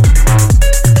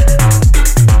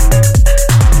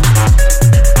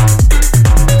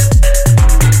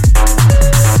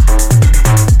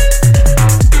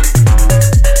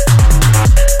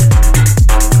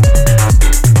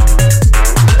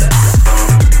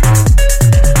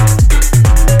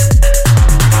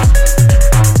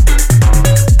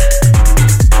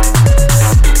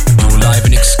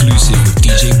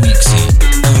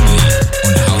 Only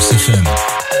on House FM.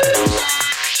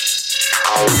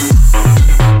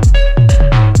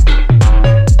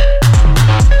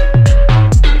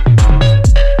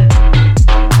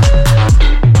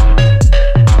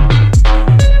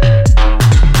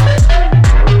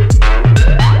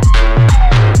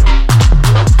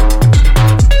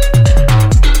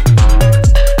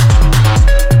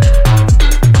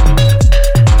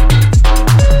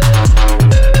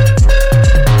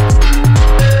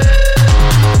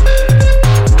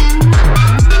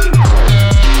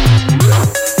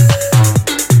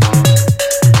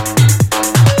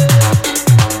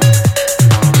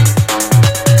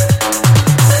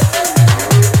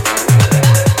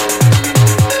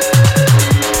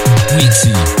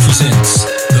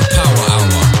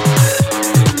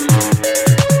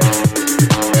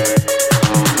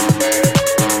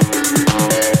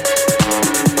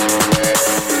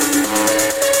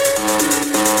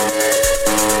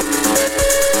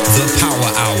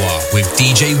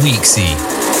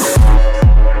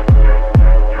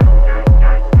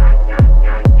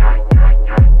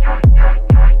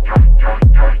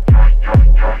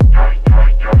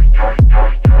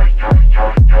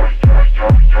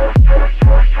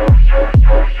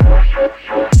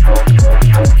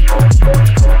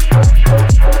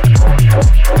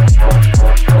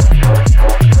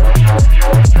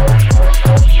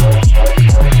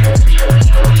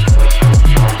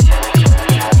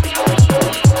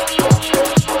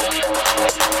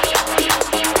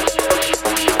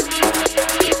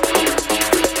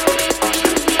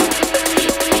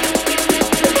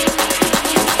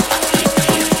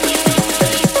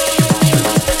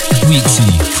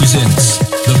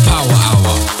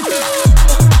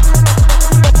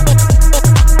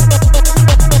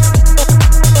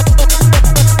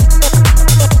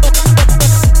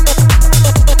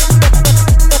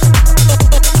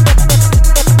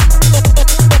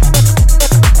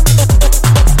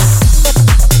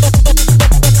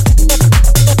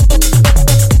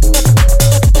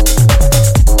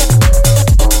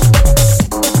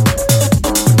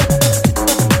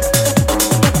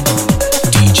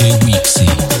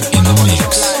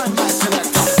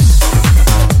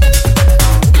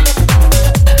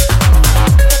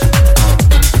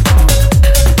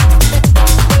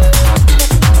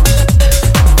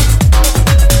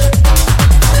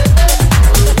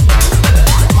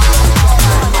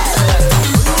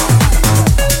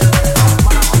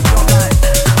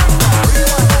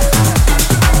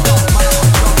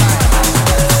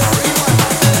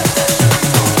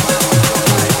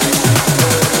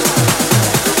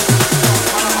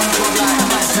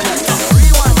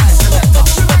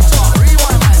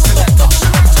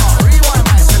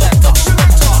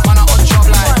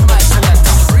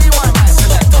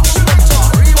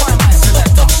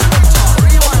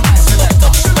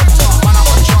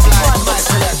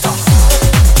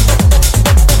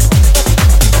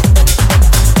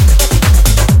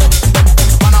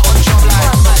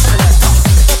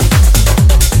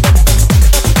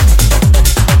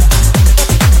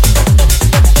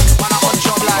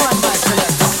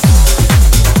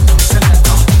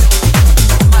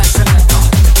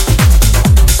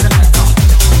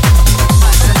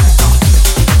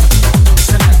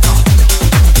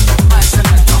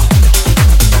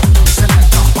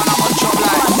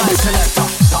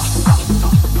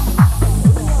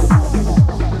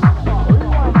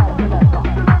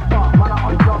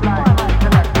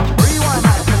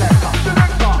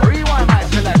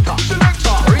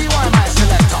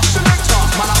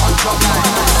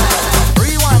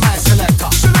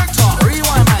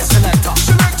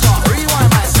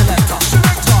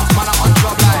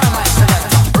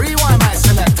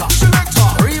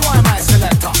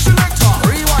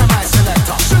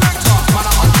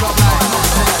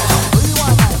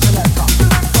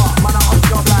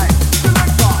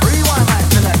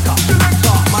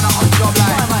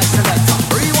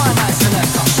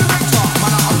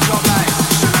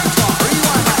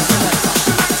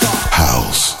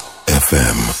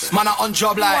 on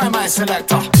job like my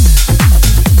selector.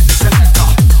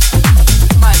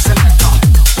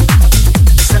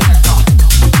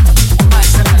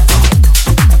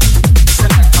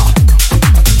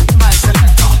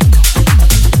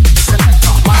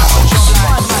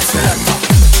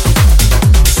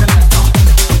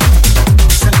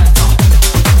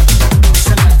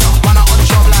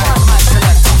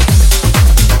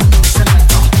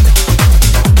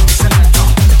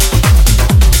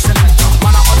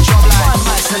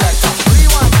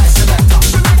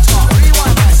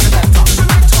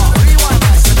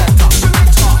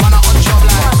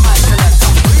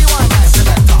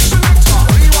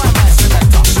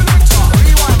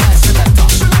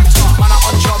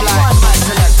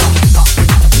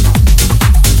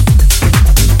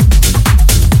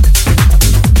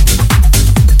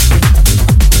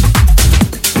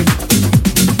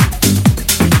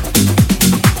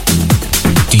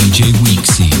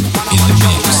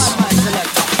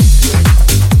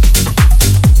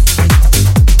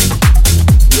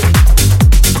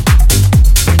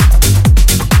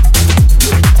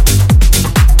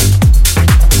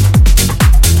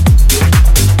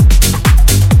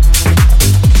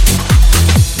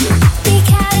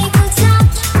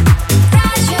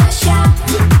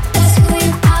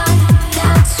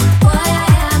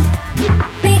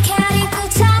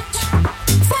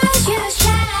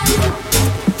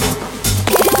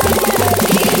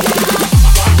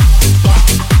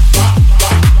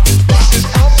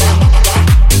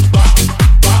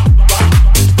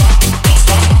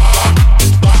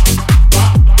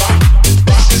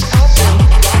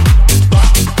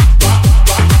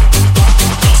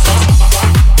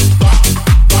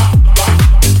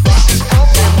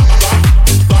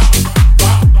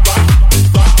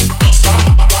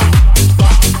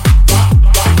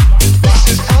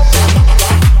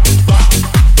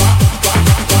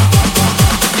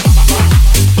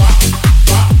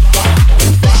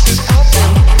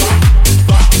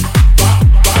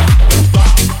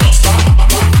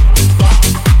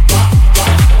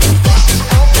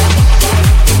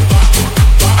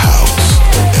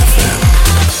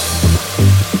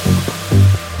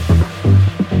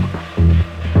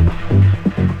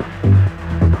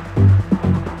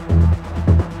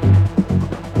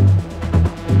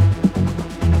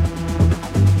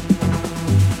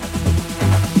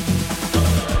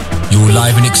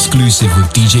 Live and exclusive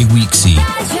with DJ Weeksy.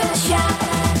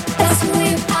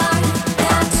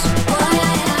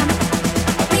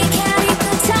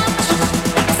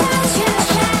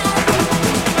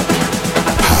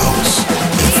 House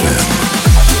FM.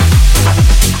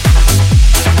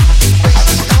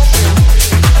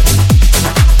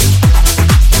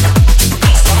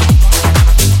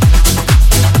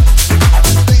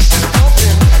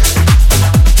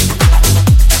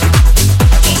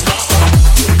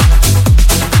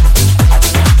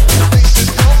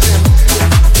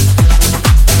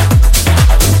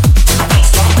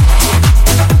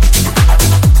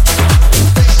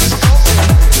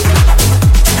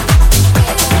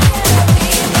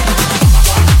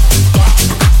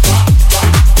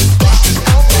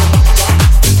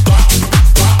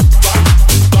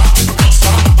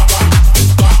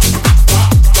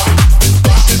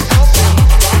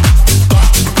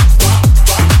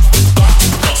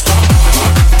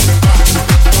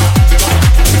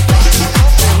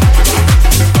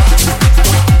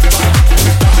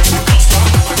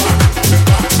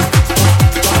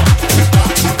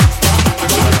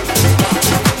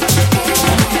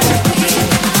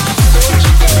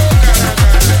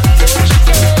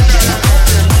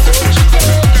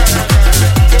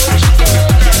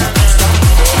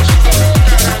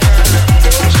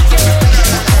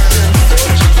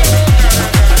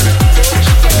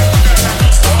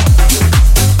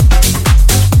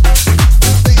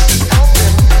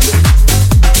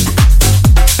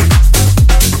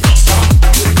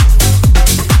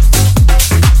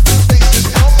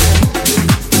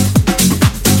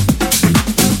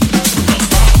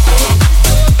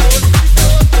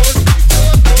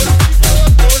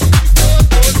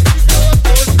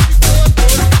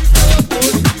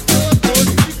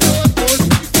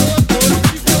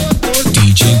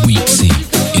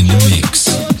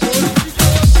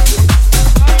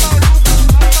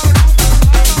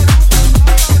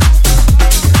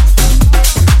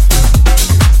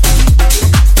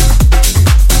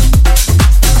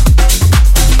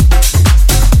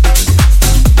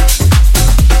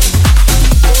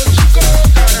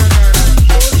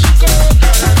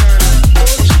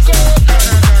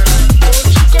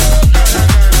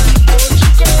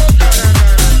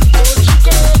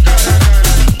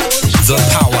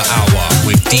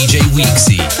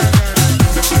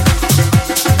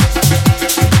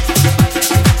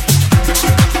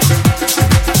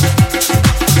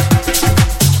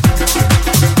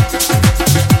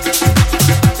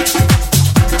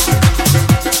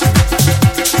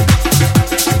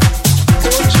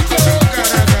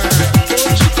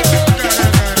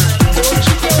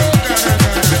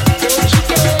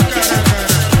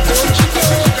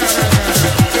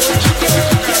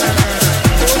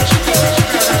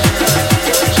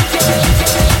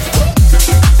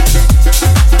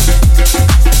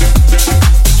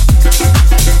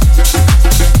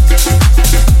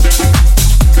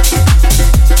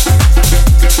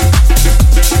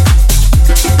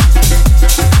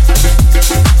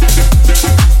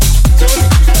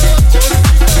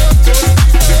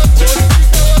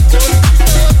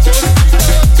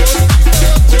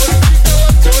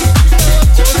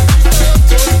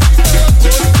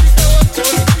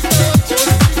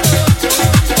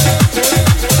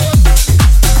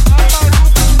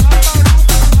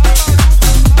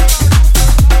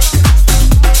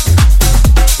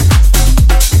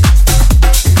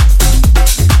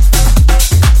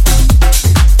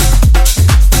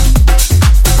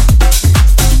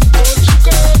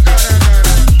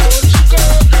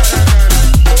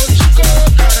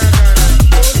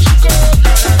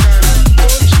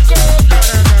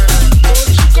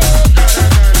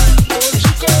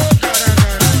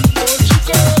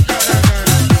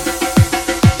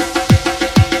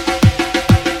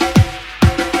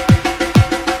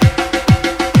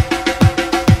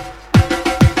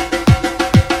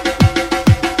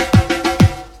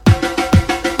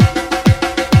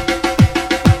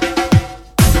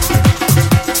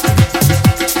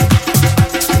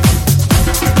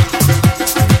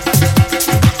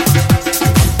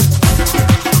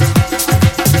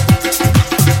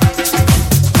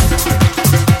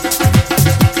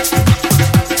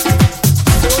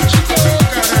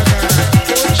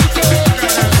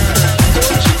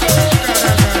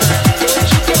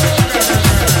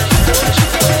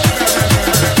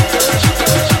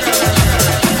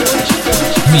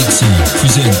 Weeksy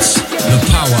presents The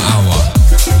Power Hour.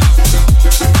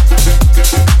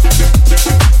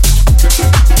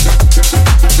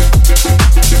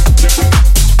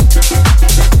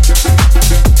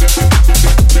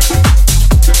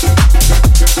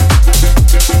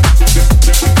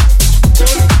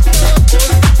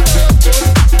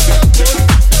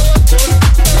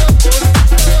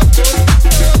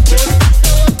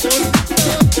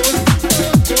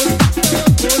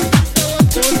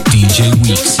 DJ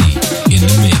Weeksy in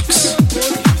the mix.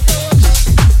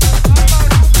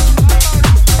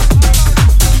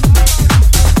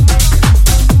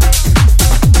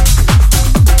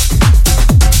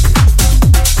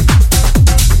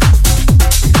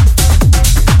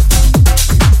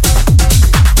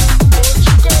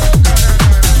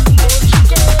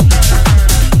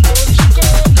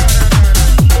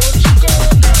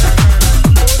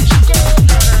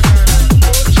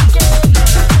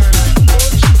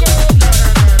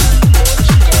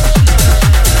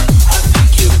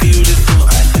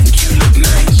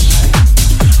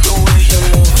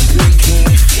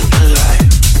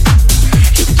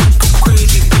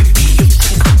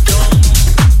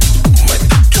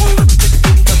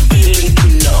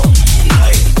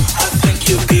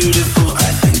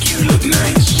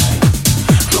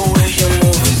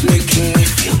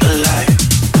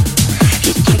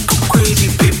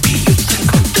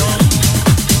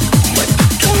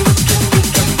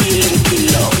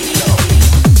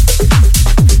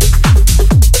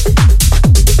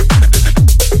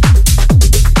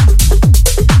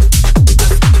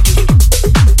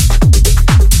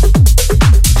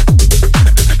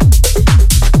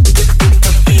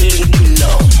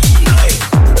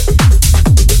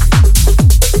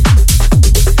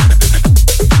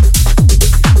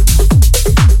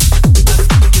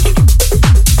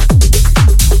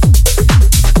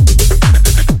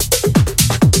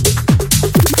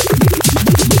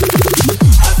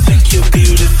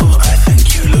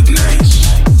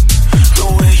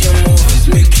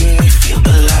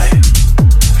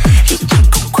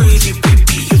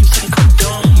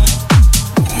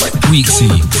 Weeksy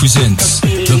presents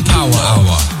The Power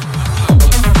Hour.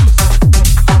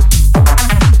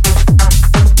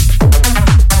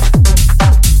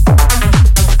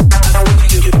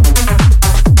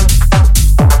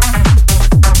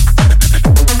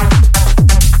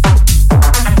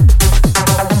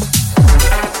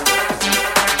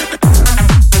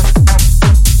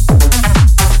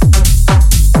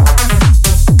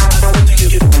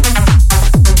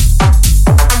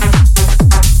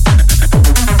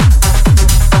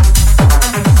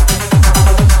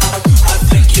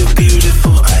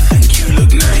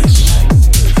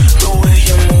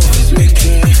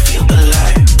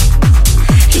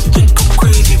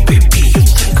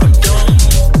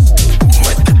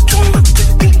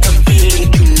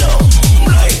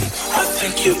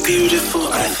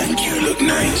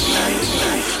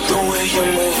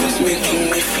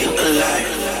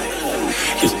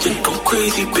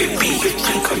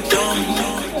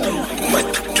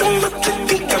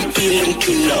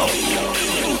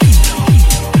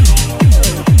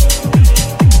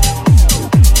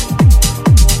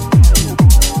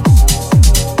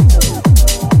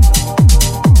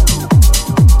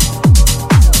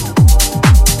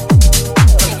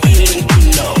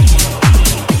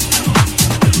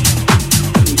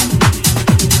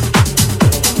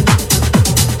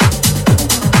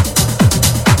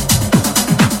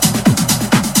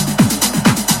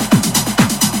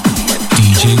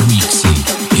 DJ Weeksy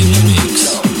in the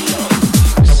mix.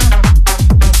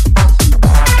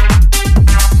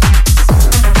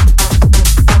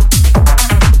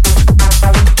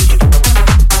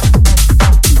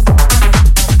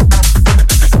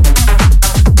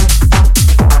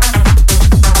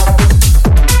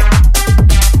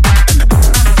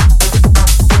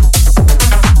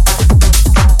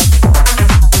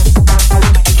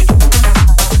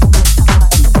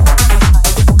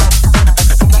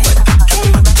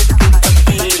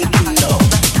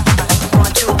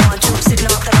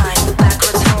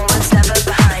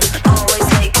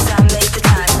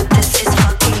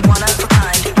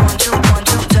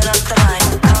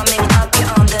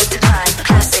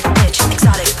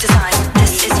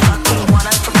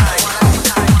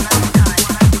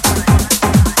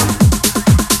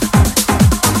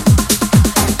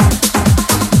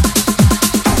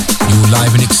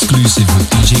 Live and exclusive with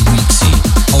DJ Weeksy,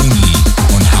 only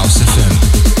on House FM.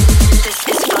 This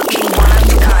is fucking one of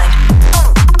a kind.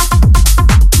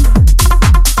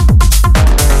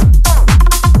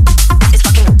 It's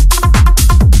fucking.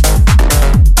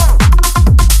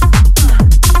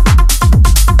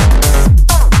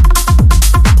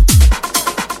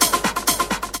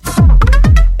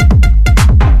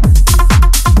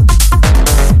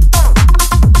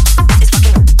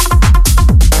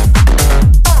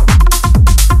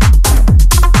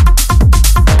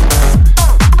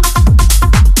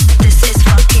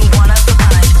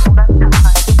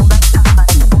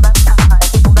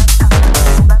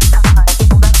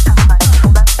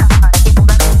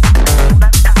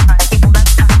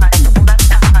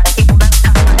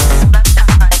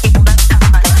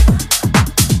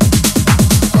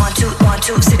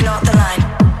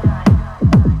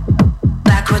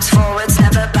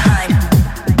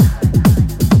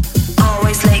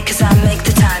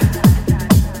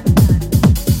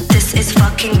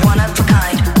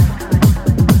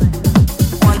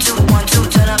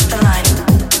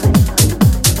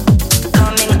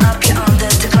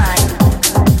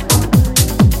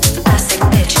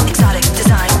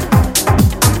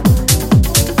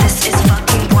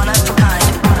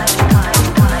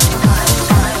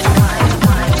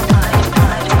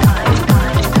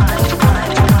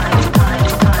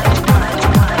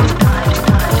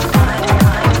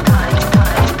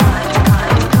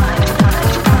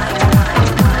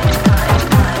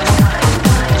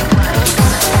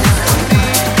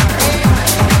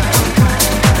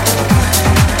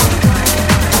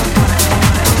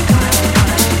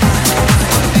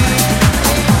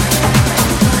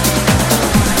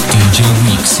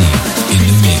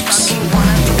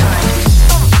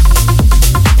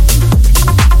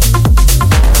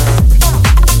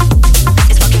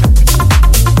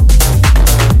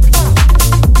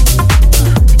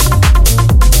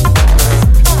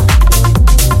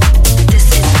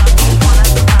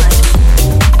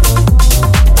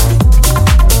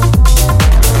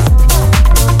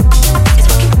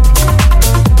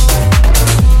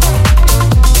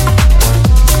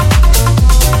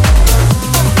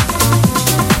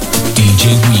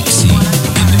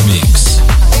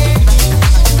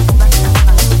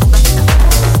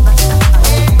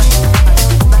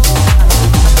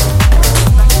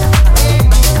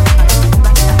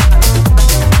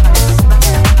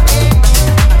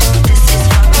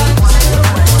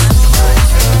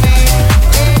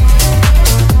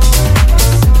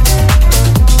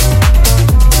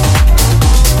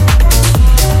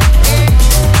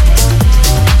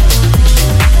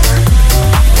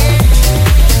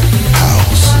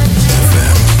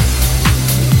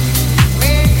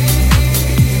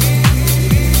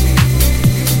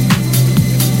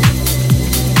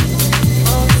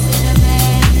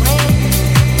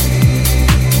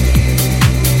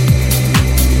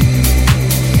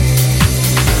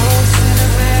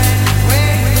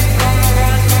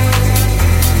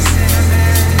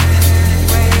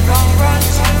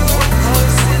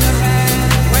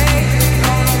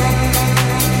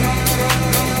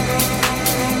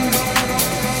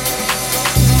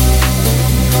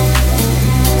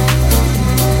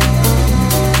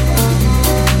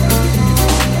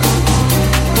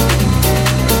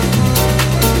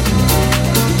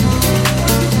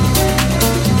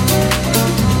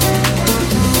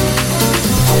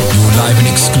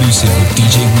 exclusive with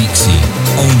DJ Weeksy,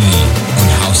 only on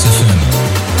House FM.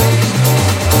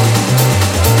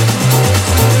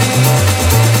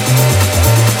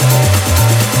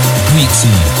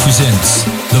 Weeksy presents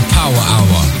The Power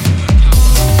Hour.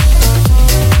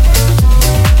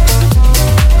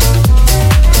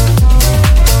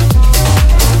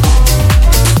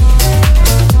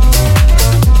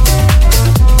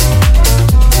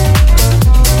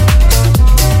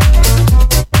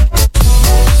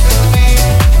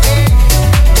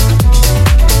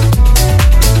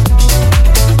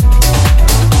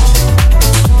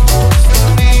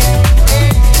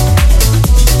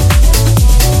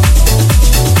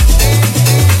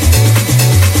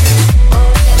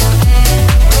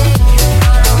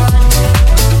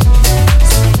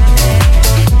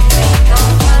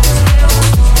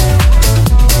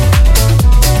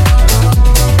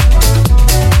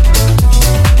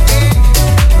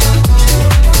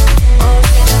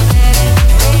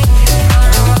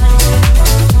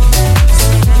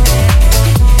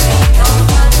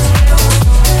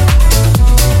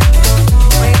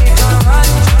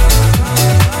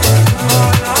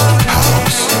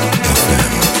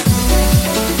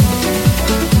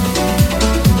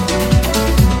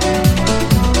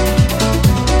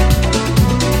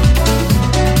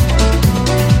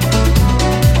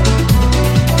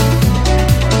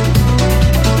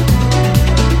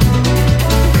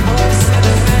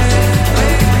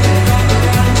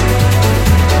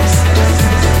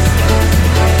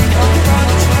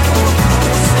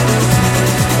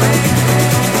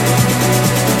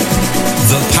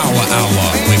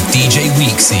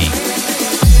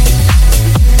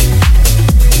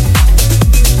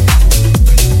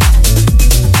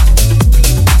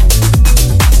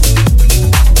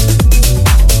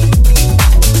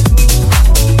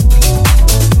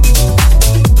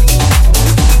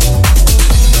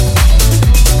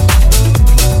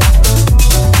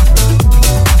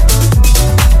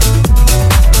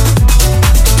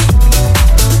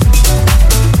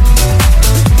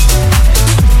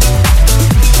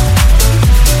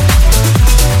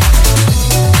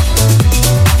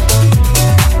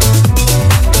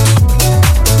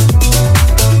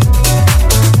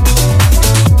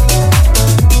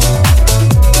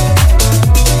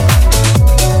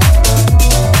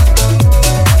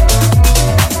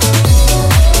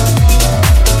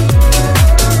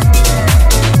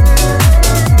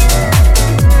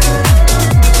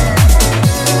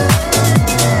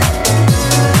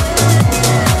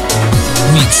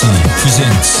 Weeksy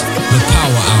presents the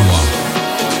Power Hour.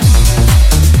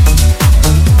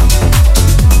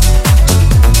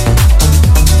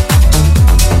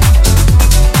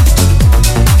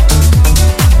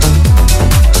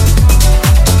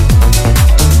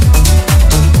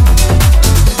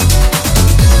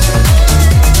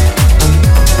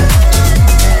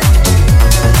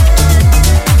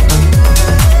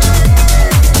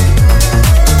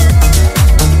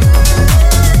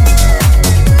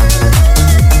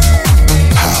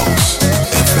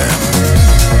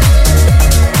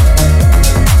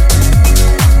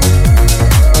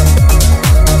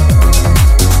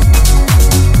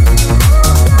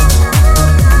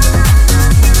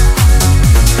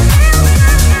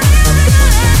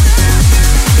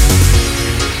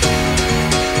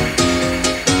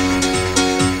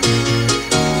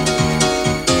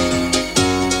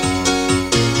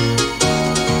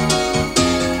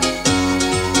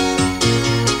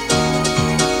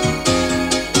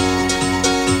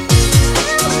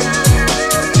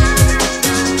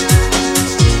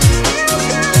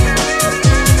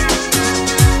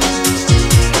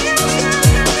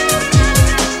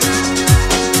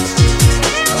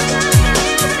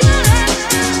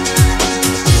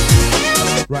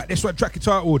 This one track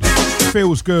entitled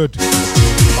Feels Good.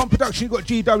 On production, you've got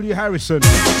GW Harrison.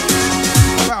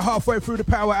 About halfway through the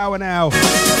Power Hour now.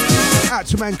 Out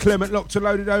to man Clement, locked and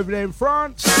loaded over there in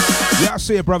France. Yeah, I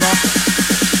see you, brother.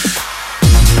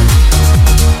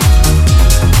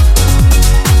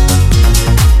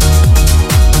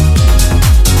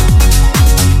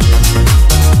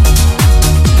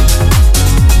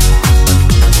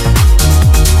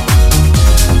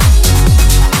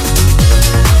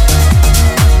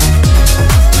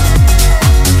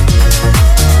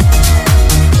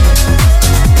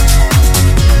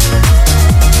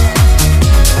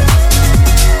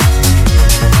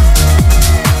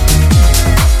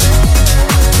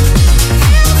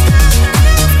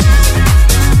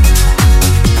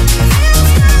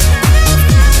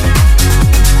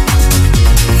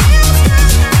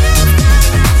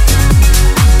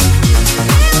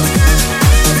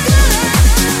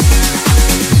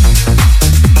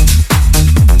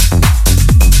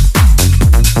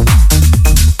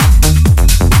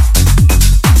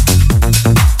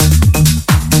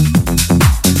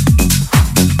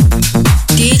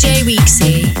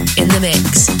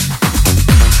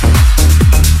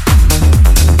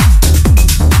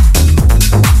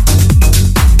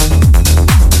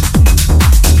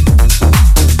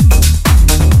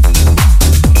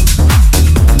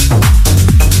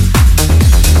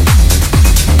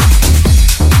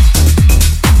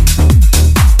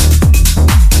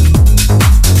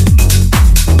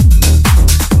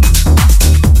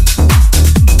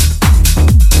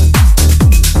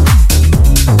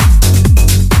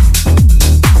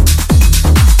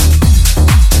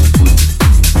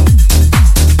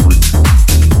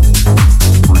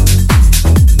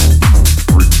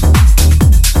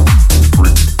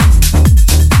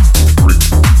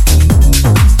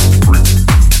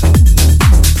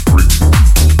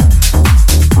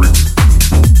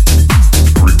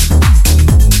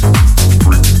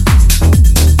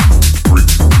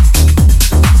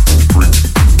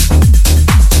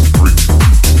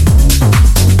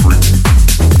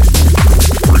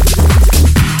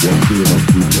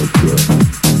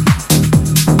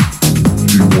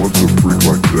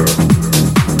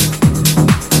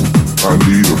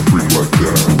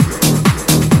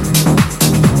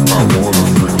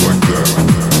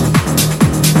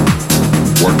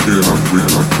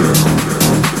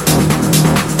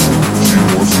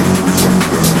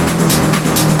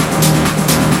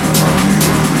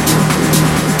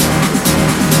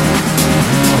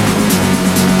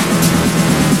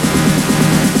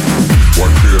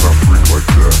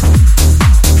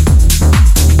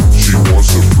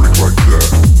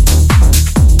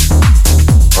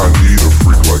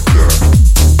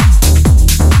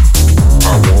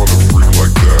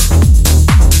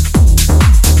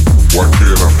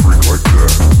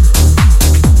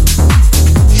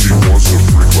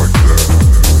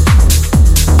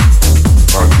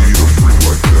 I need a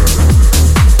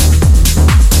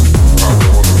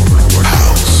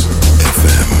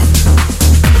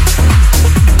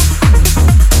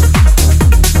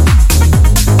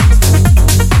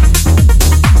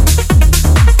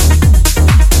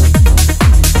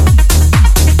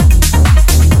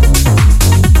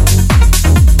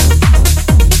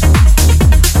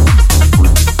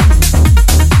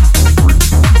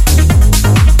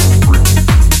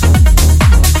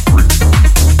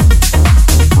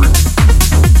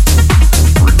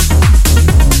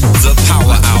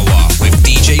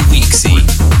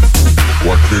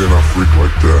I freak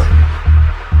like that?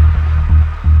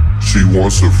 She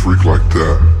wants a freak like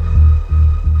that.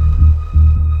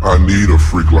 I need a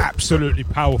freak like absolutely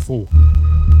powerful.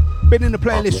 Been in the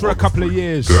playlist for a couple of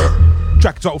years.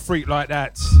 Track title Freak Like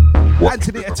That.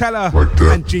 Anthony Atella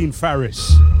and Gene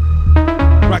Farris.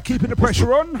 Right, keeping the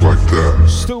pressure on. Like that.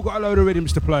 Still got a load of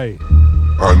rhythms to play.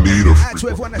 I need a freak to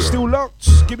everyone that's that. still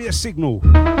locked, give me a signal.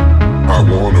 I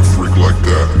want a freak like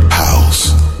that.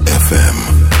 House FM.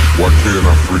 Why can't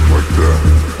I freak like that?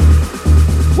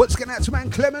 What's going out to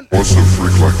man Clement? What's a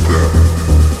freak like that?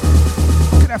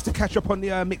 Gonna have to catch up on the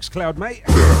Mixcloud, mate.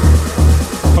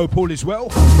 Hope all is well.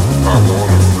 I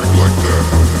want a freak like that.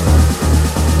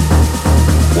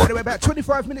 Anyway, about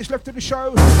 25 minutes left of the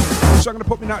show, so I'm gonna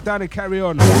put my nut down and carry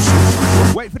on.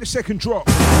 Wait for the second drop.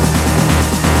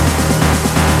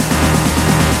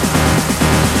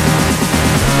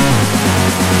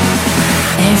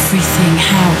 Everything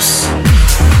house.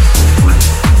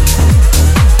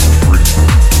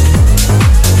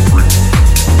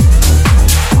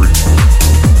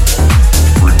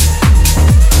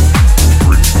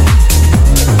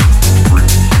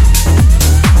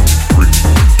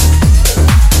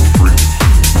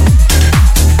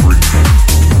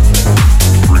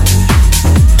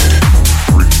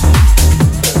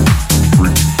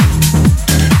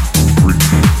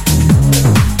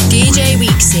 DJ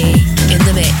Weeksy in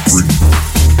the mix.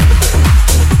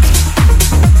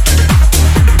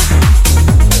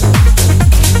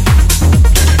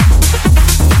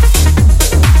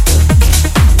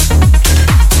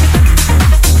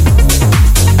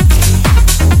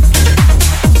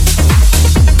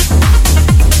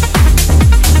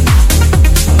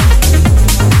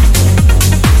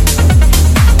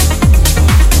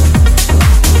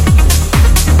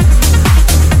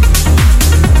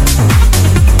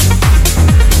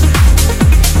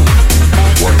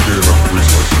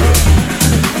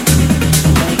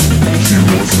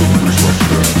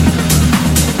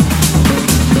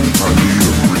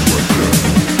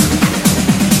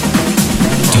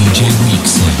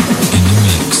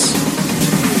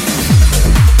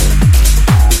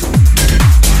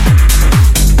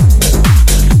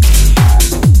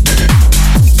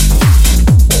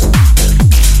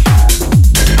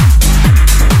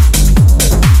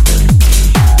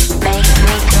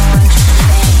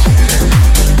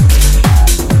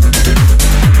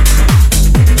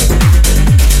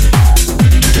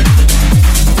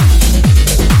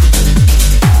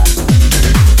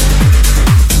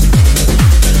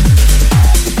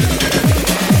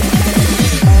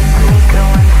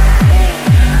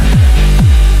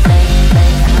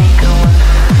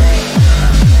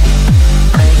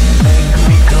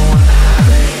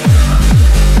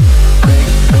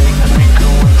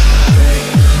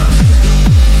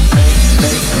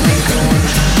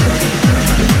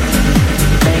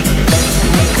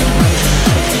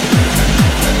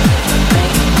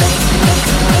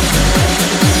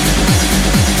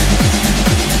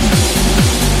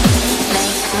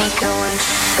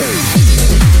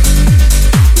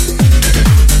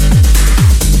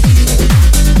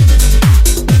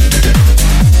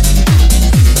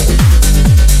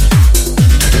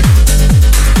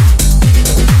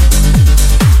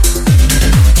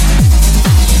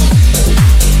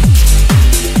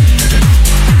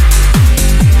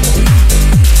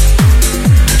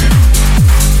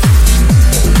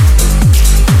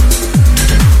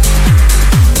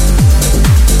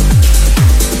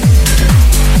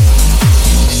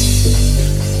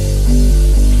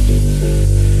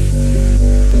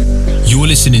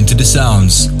 Listening to the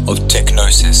sounds of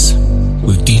Technosis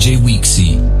with DJ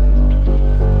Weeksy.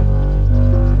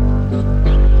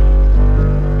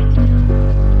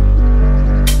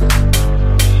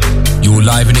 You're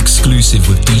live and exclusive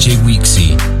with DJ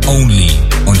Weeksy, only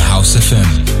on House FM.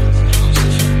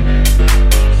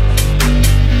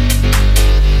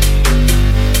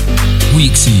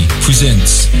 Weeksy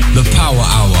presents The Power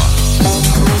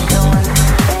Hour.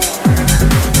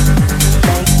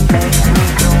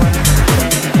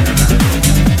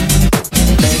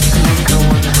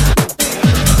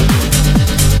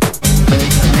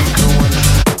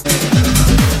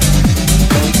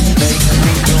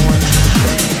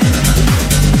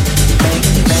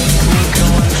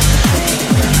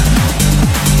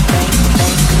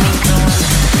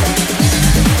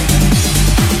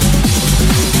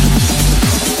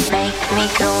 Make me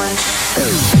go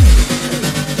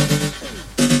insane.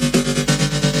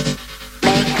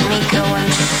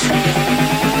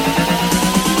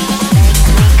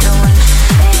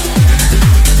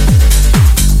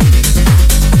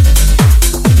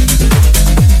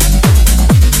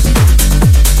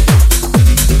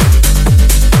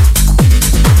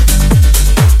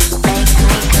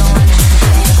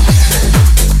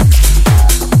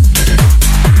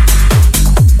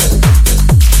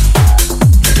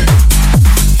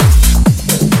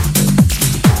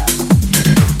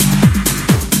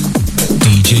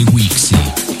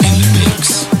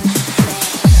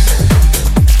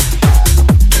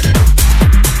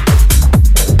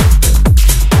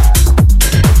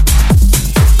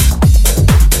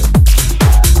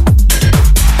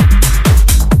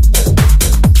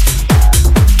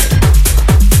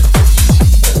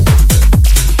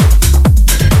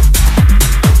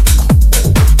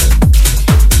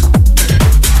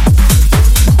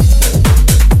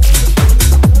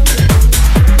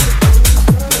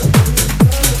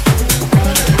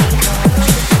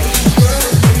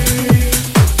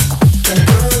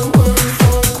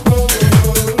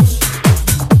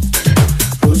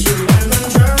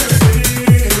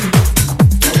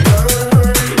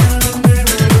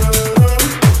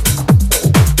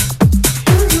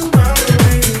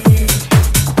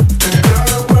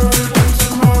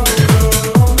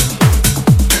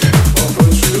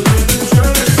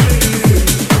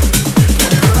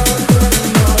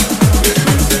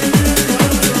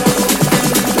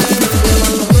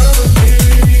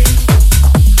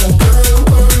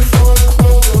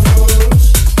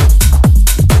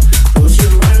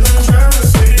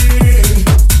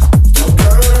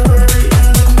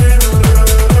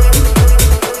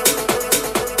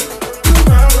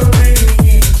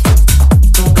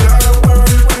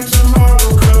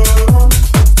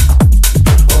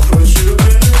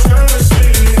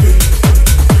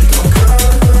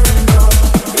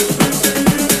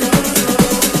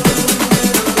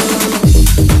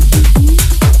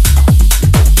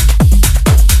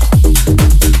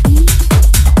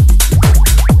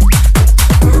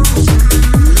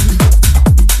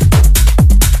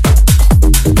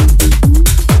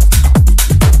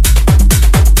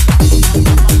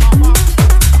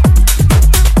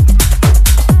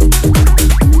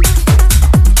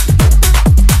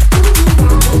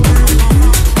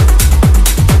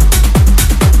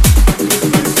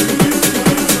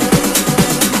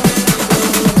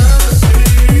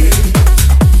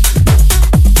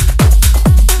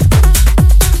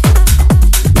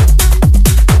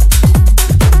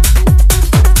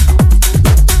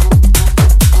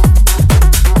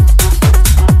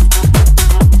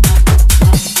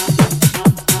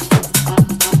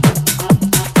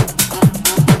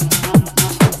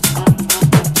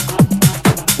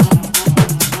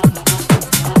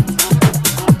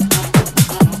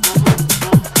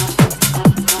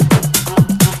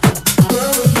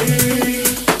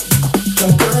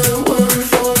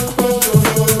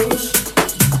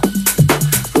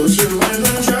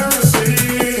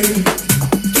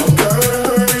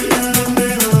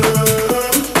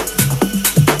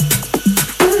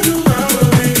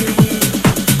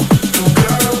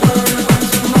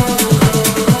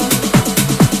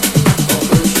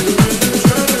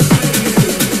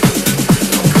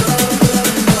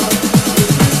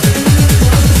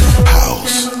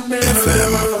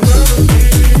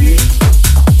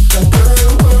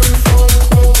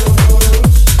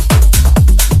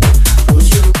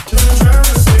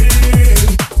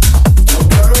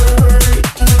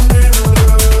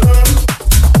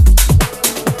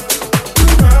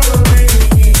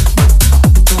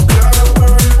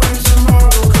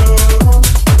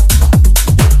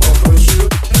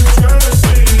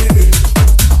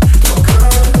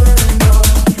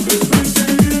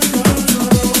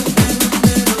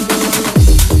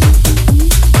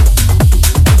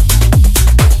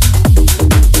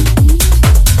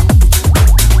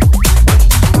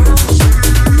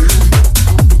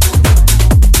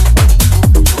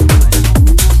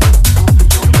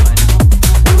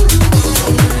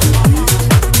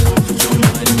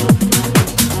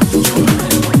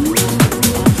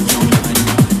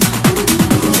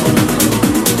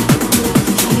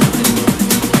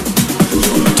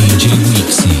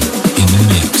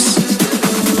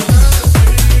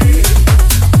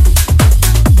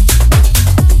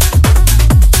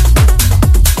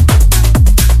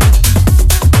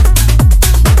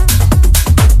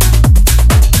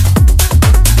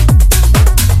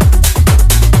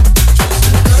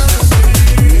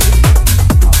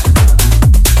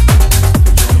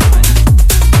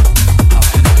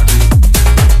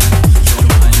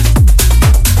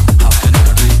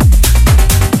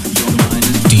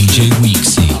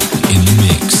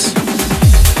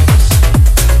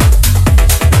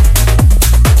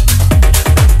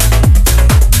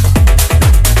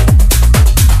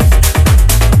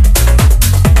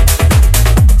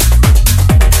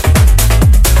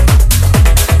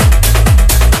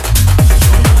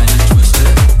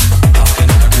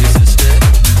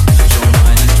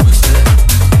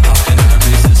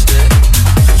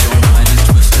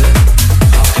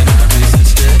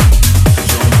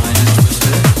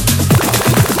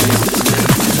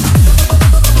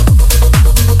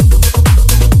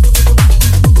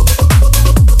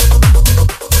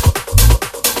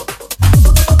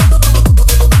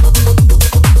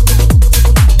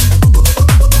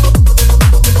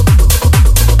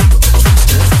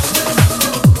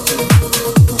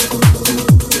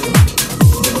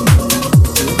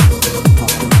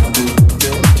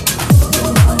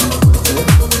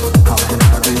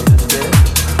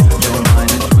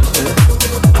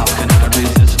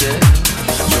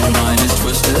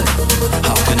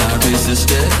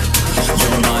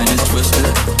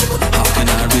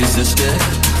 resist it?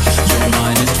 Your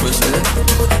mind is twisted.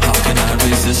 How can I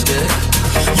resist it?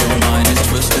 Your mind is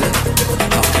twisted.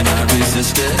 How can I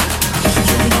resist it?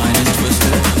 Your mind is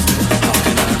twisted. How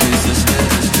can I resist it?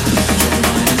 Your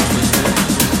mind is twisted.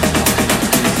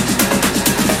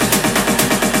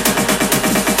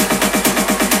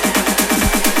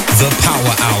 The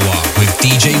Power Hour with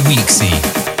DJ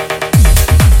Weeksy.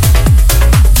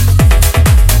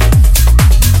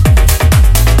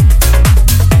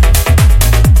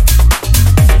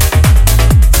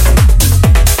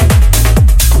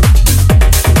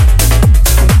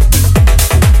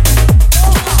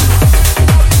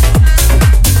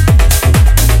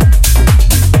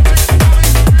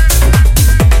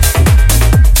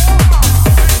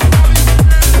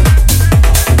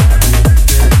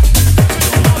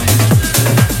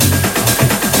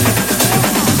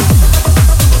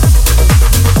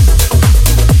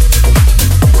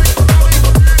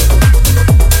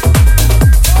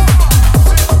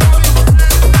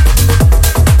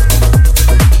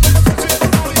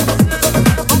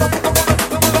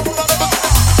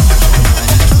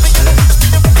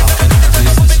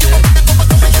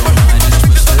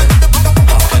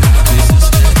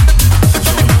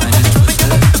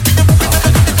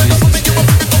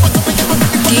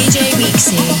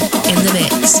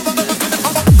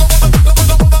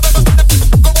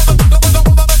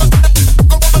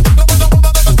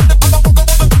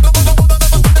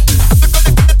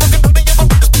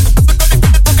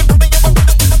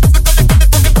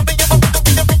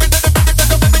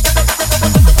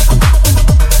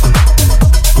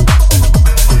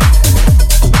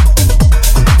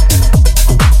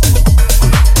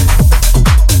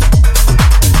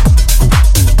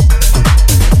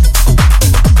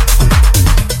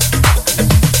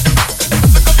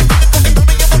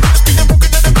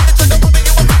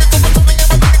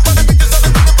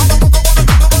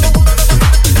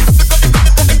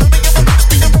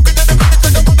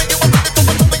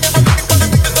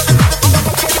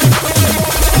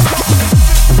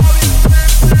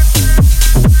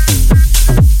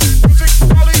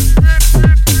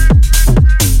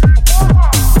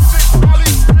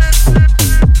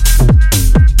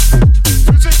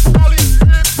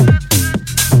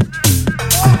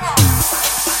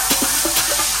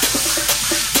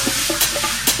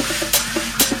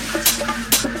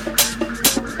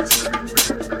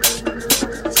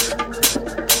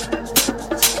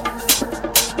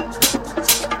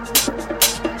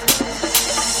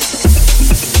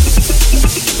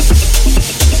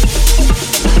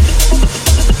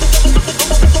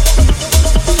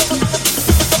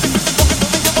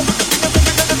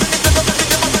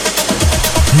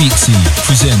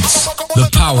 Presents The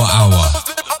Power Hour.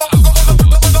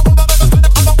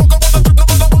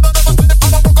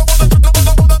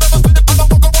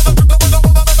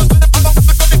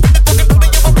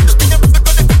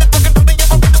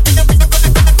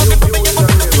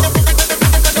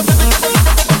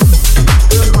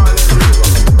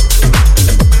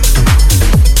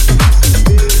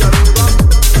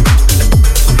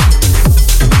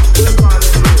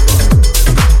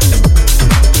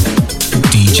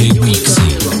 DJ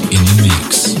Weeksy in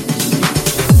the mix.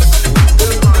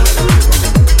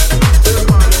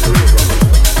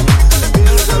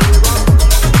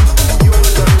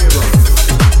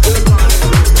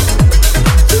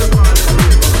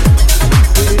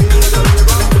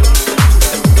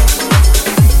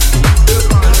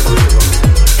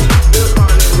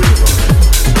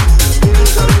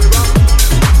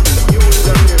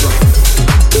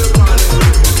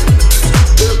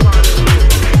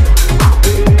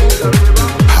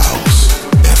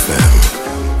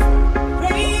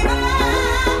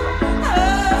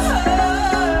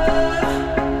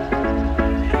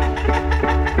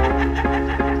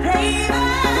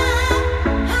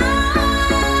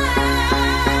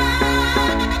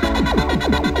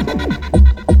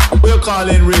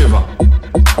 calling raver.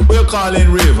 We're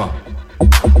calling raver.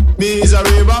 Me is a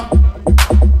raver.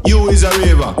 You is a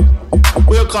raver.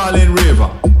 We're calling raver.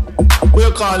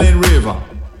 We're calling raver.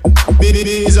 Me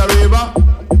is a raver.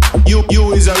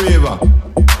 You is a raver.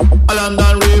 A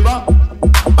London raver.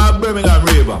 A Birmingham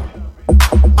raver.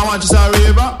 I want you to a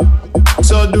raver.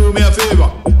 So do me a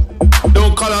favor.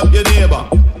 Don't call up your neighbor.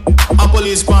 A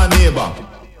policeman neighbor.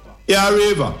 You're a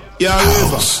raver. You're a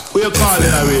raver. We're calling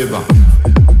a raver.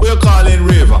 We're calling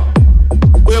raver.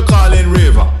 We're calling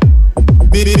raver.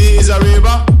 Me is a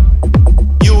raver.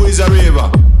 You is a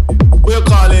raver. We're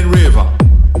calling raver.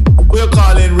 We're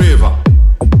calling raver.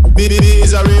 Me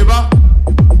is a raver.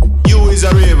 You is a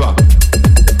raver.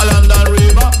 A London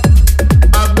raver.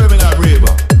 A Birmingham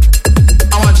raver.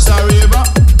 I want you to a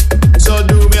raver. So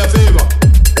do me a favor.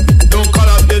 Don't call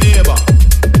up your neighbor.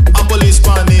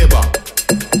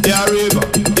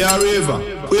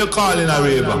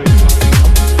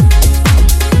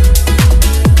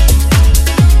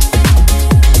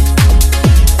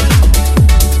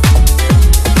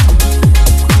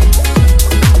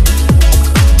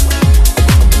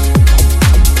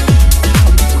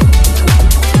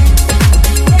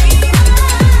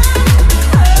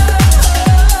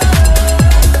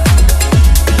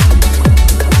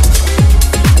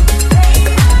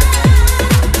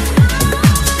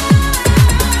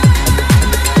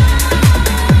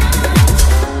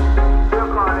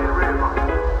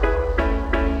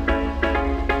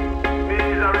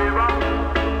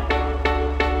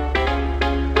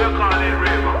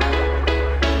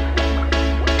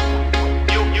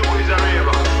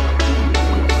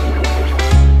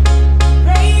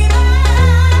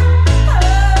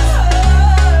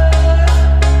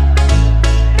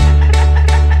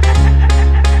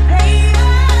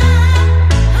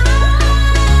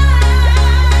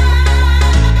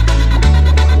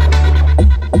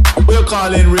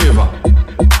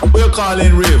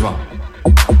 calling raver.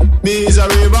 Me is a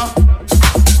raver,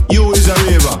 you is a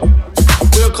raver.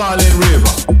 We're calling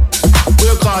raver.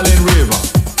 We're calling raver.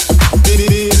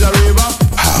 Me is a raver.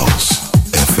 House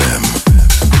FM.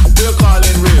 We're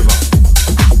calling raver.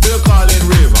 We're calling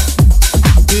raver.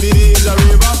 Me is a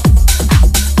raver.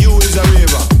 You is a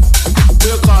raver.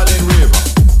 We're calling raver.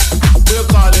 We're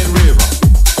calling raver.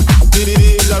 Me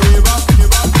is a raver.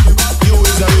 You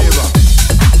is a raver.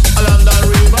 A London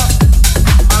raver.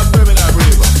 A Birmingham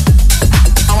raver.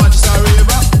 I want you to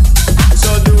raver. So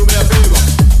do me a favor.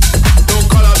 Don't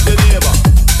call up the neighbor.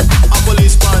 A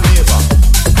policeman neighbor.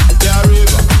 They are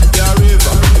raver. They are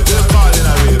raver. We're calling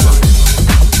a raver.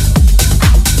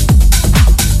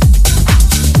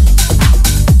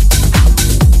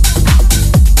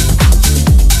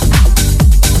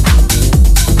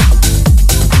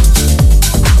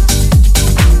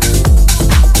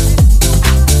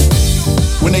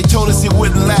 When they told us it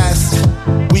wouldn't last,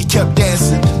 we kept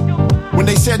dancing. When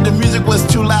they said the music was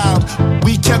too loud,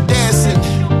 we kept dancing.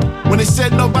 When they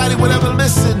said nobody would ever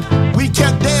listen, we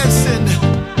kept dancing.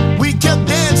 We kept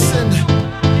dancing.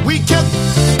 We kept.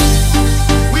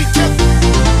 We kept.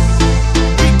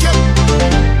 We kept.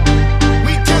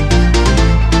 We kept. We kept.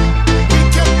 We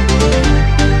kept.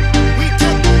 We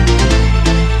kept.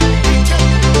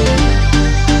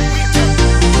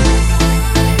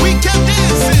 We kept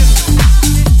dancing.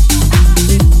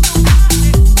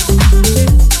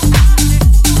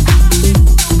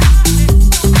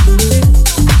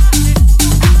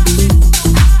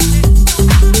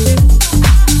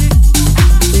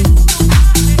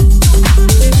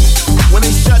 When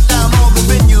they shut down all the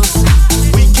venues,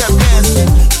 we kept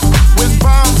dancing. When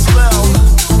bombs fell,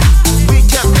 we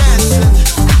kept dancing.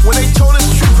 When they told us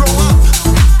to grow up,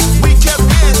 we kept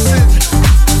dancing.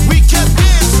 We kept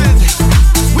dancing.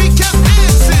 We kept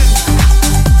dancing.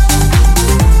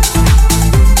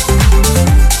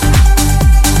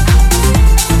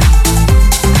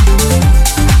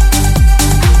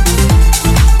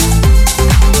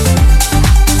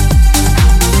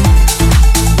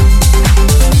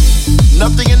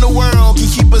 Nothing in the world can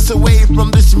keep us away from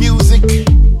this music.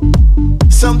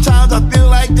 Sometimes I feel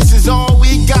like this is all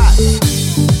we got.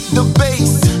 The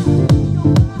bass,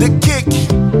 the kick,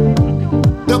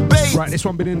 the bass. Right, this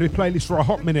one been in the playlist for a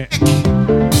hot minute.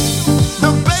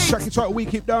 The bass. Track entitled We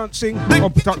Keep Dancing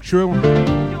on production.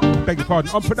 Beg your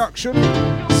pardon. On production,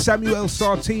 Samuel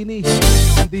Sartini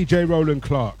and DJ Roland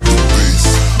Clark.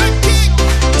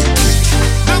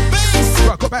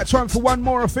 Right, got about time for one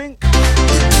more, I think.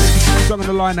 So I'm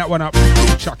going to line that one up,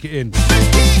 chuck it in.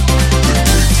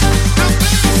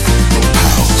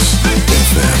 House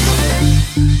FM.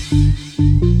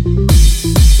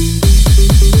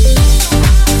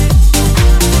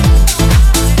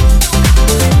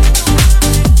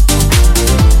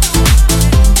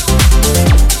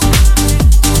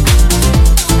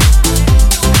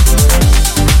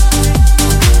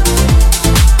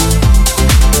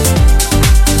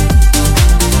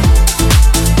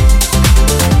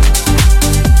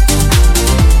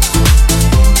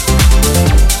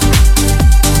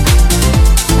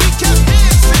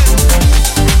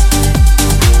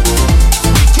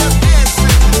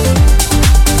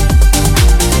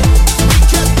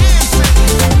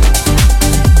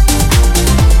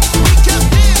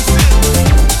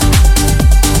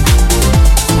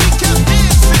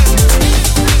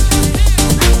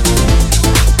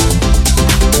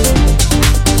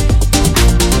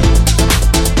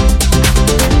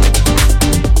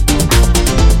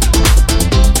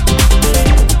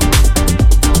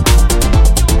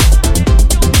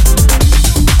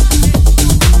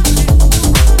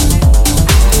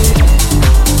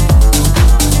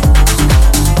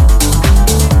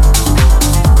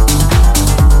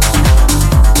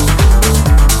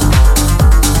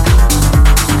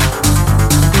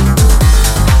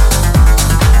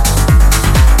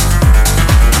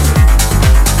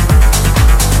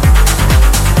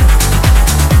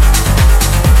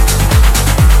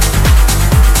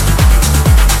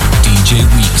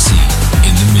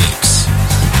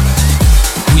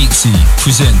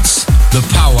 Presents the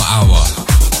Power Hour.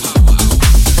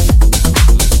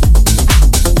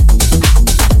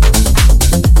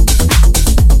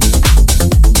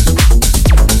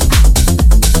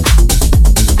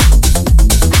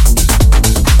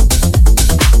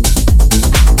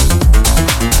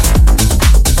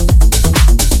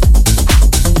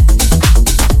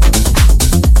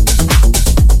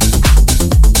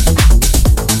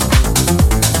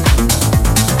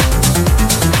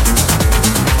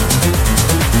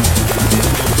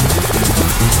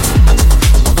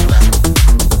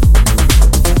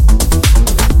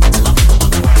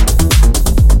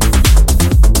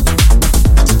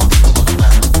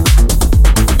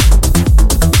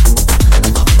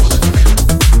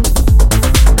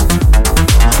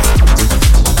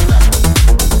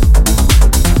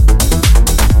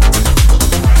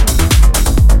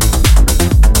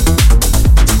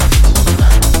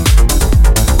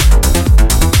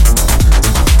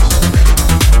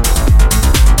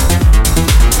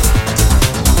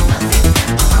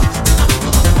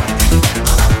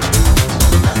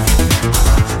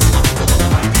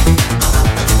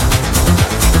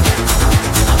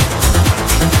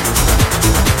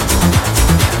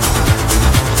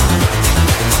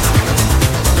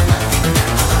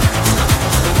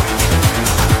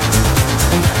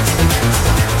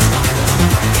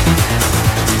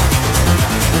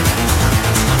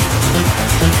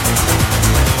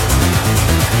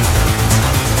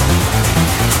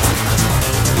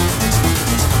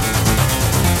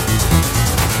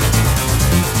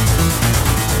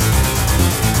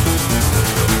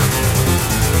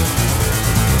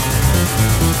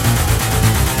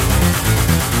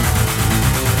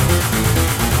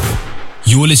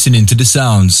 You're listening to the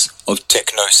sounds of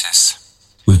Technosis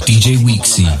with DJ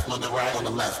Weeksy.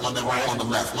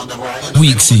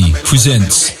 Weeksy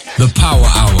presents the Power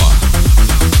Hour.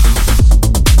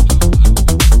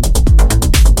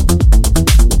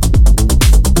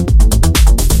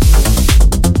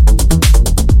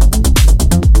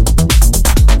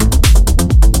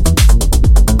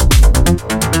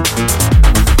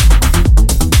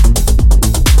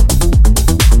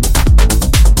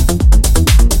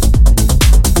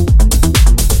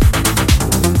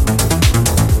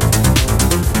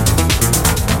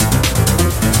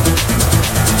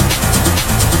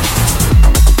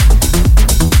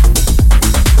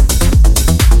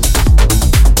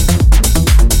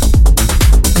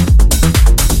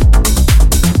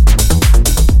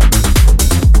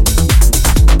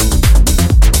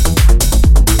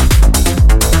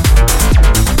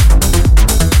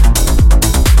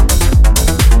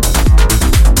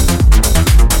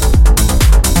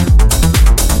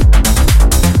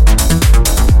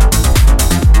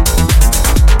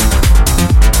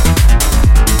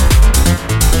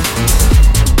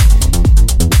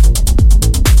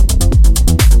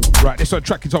 So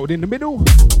track is in the middle,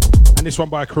 and this one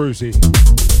by Cruzy.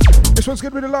 This one's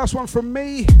going to be the last one from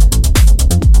me.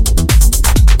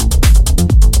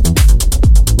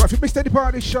 Right, if you missed any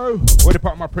part of this show or any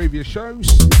part of my previous shows,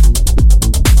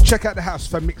 check out the House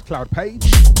FM Mixcloud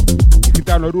page. You can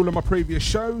download all of my previous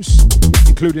shows,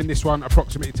 including this one,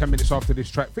 approximately 10 minutes after this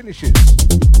track finishes.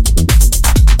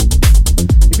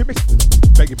 If you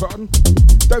missed, beg your pardon,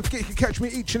 don't forget you can catch me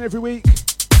each and every week.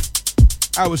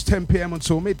 Hours 10 PM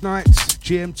until midnight,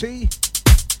 GMT.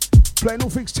 Playing all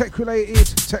things tech related,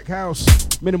 tech house,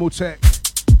 minimal tech,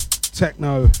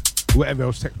 techno, whatever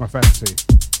else takes my fancy.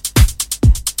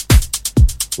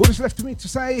 All that's left for me to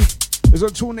say is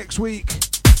until next week,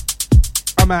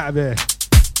 I'm out of here.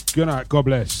 Good night, God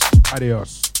bless,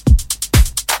 adios.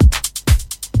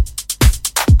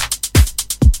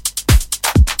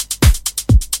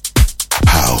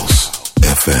 House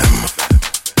FM.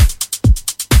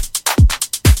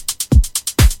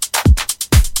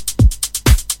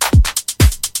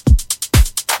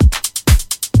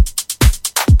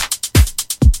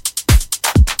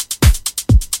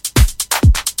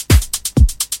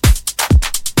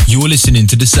 You're listening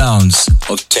to the sounds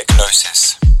of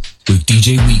Technosis with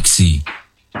DJ Weeksy.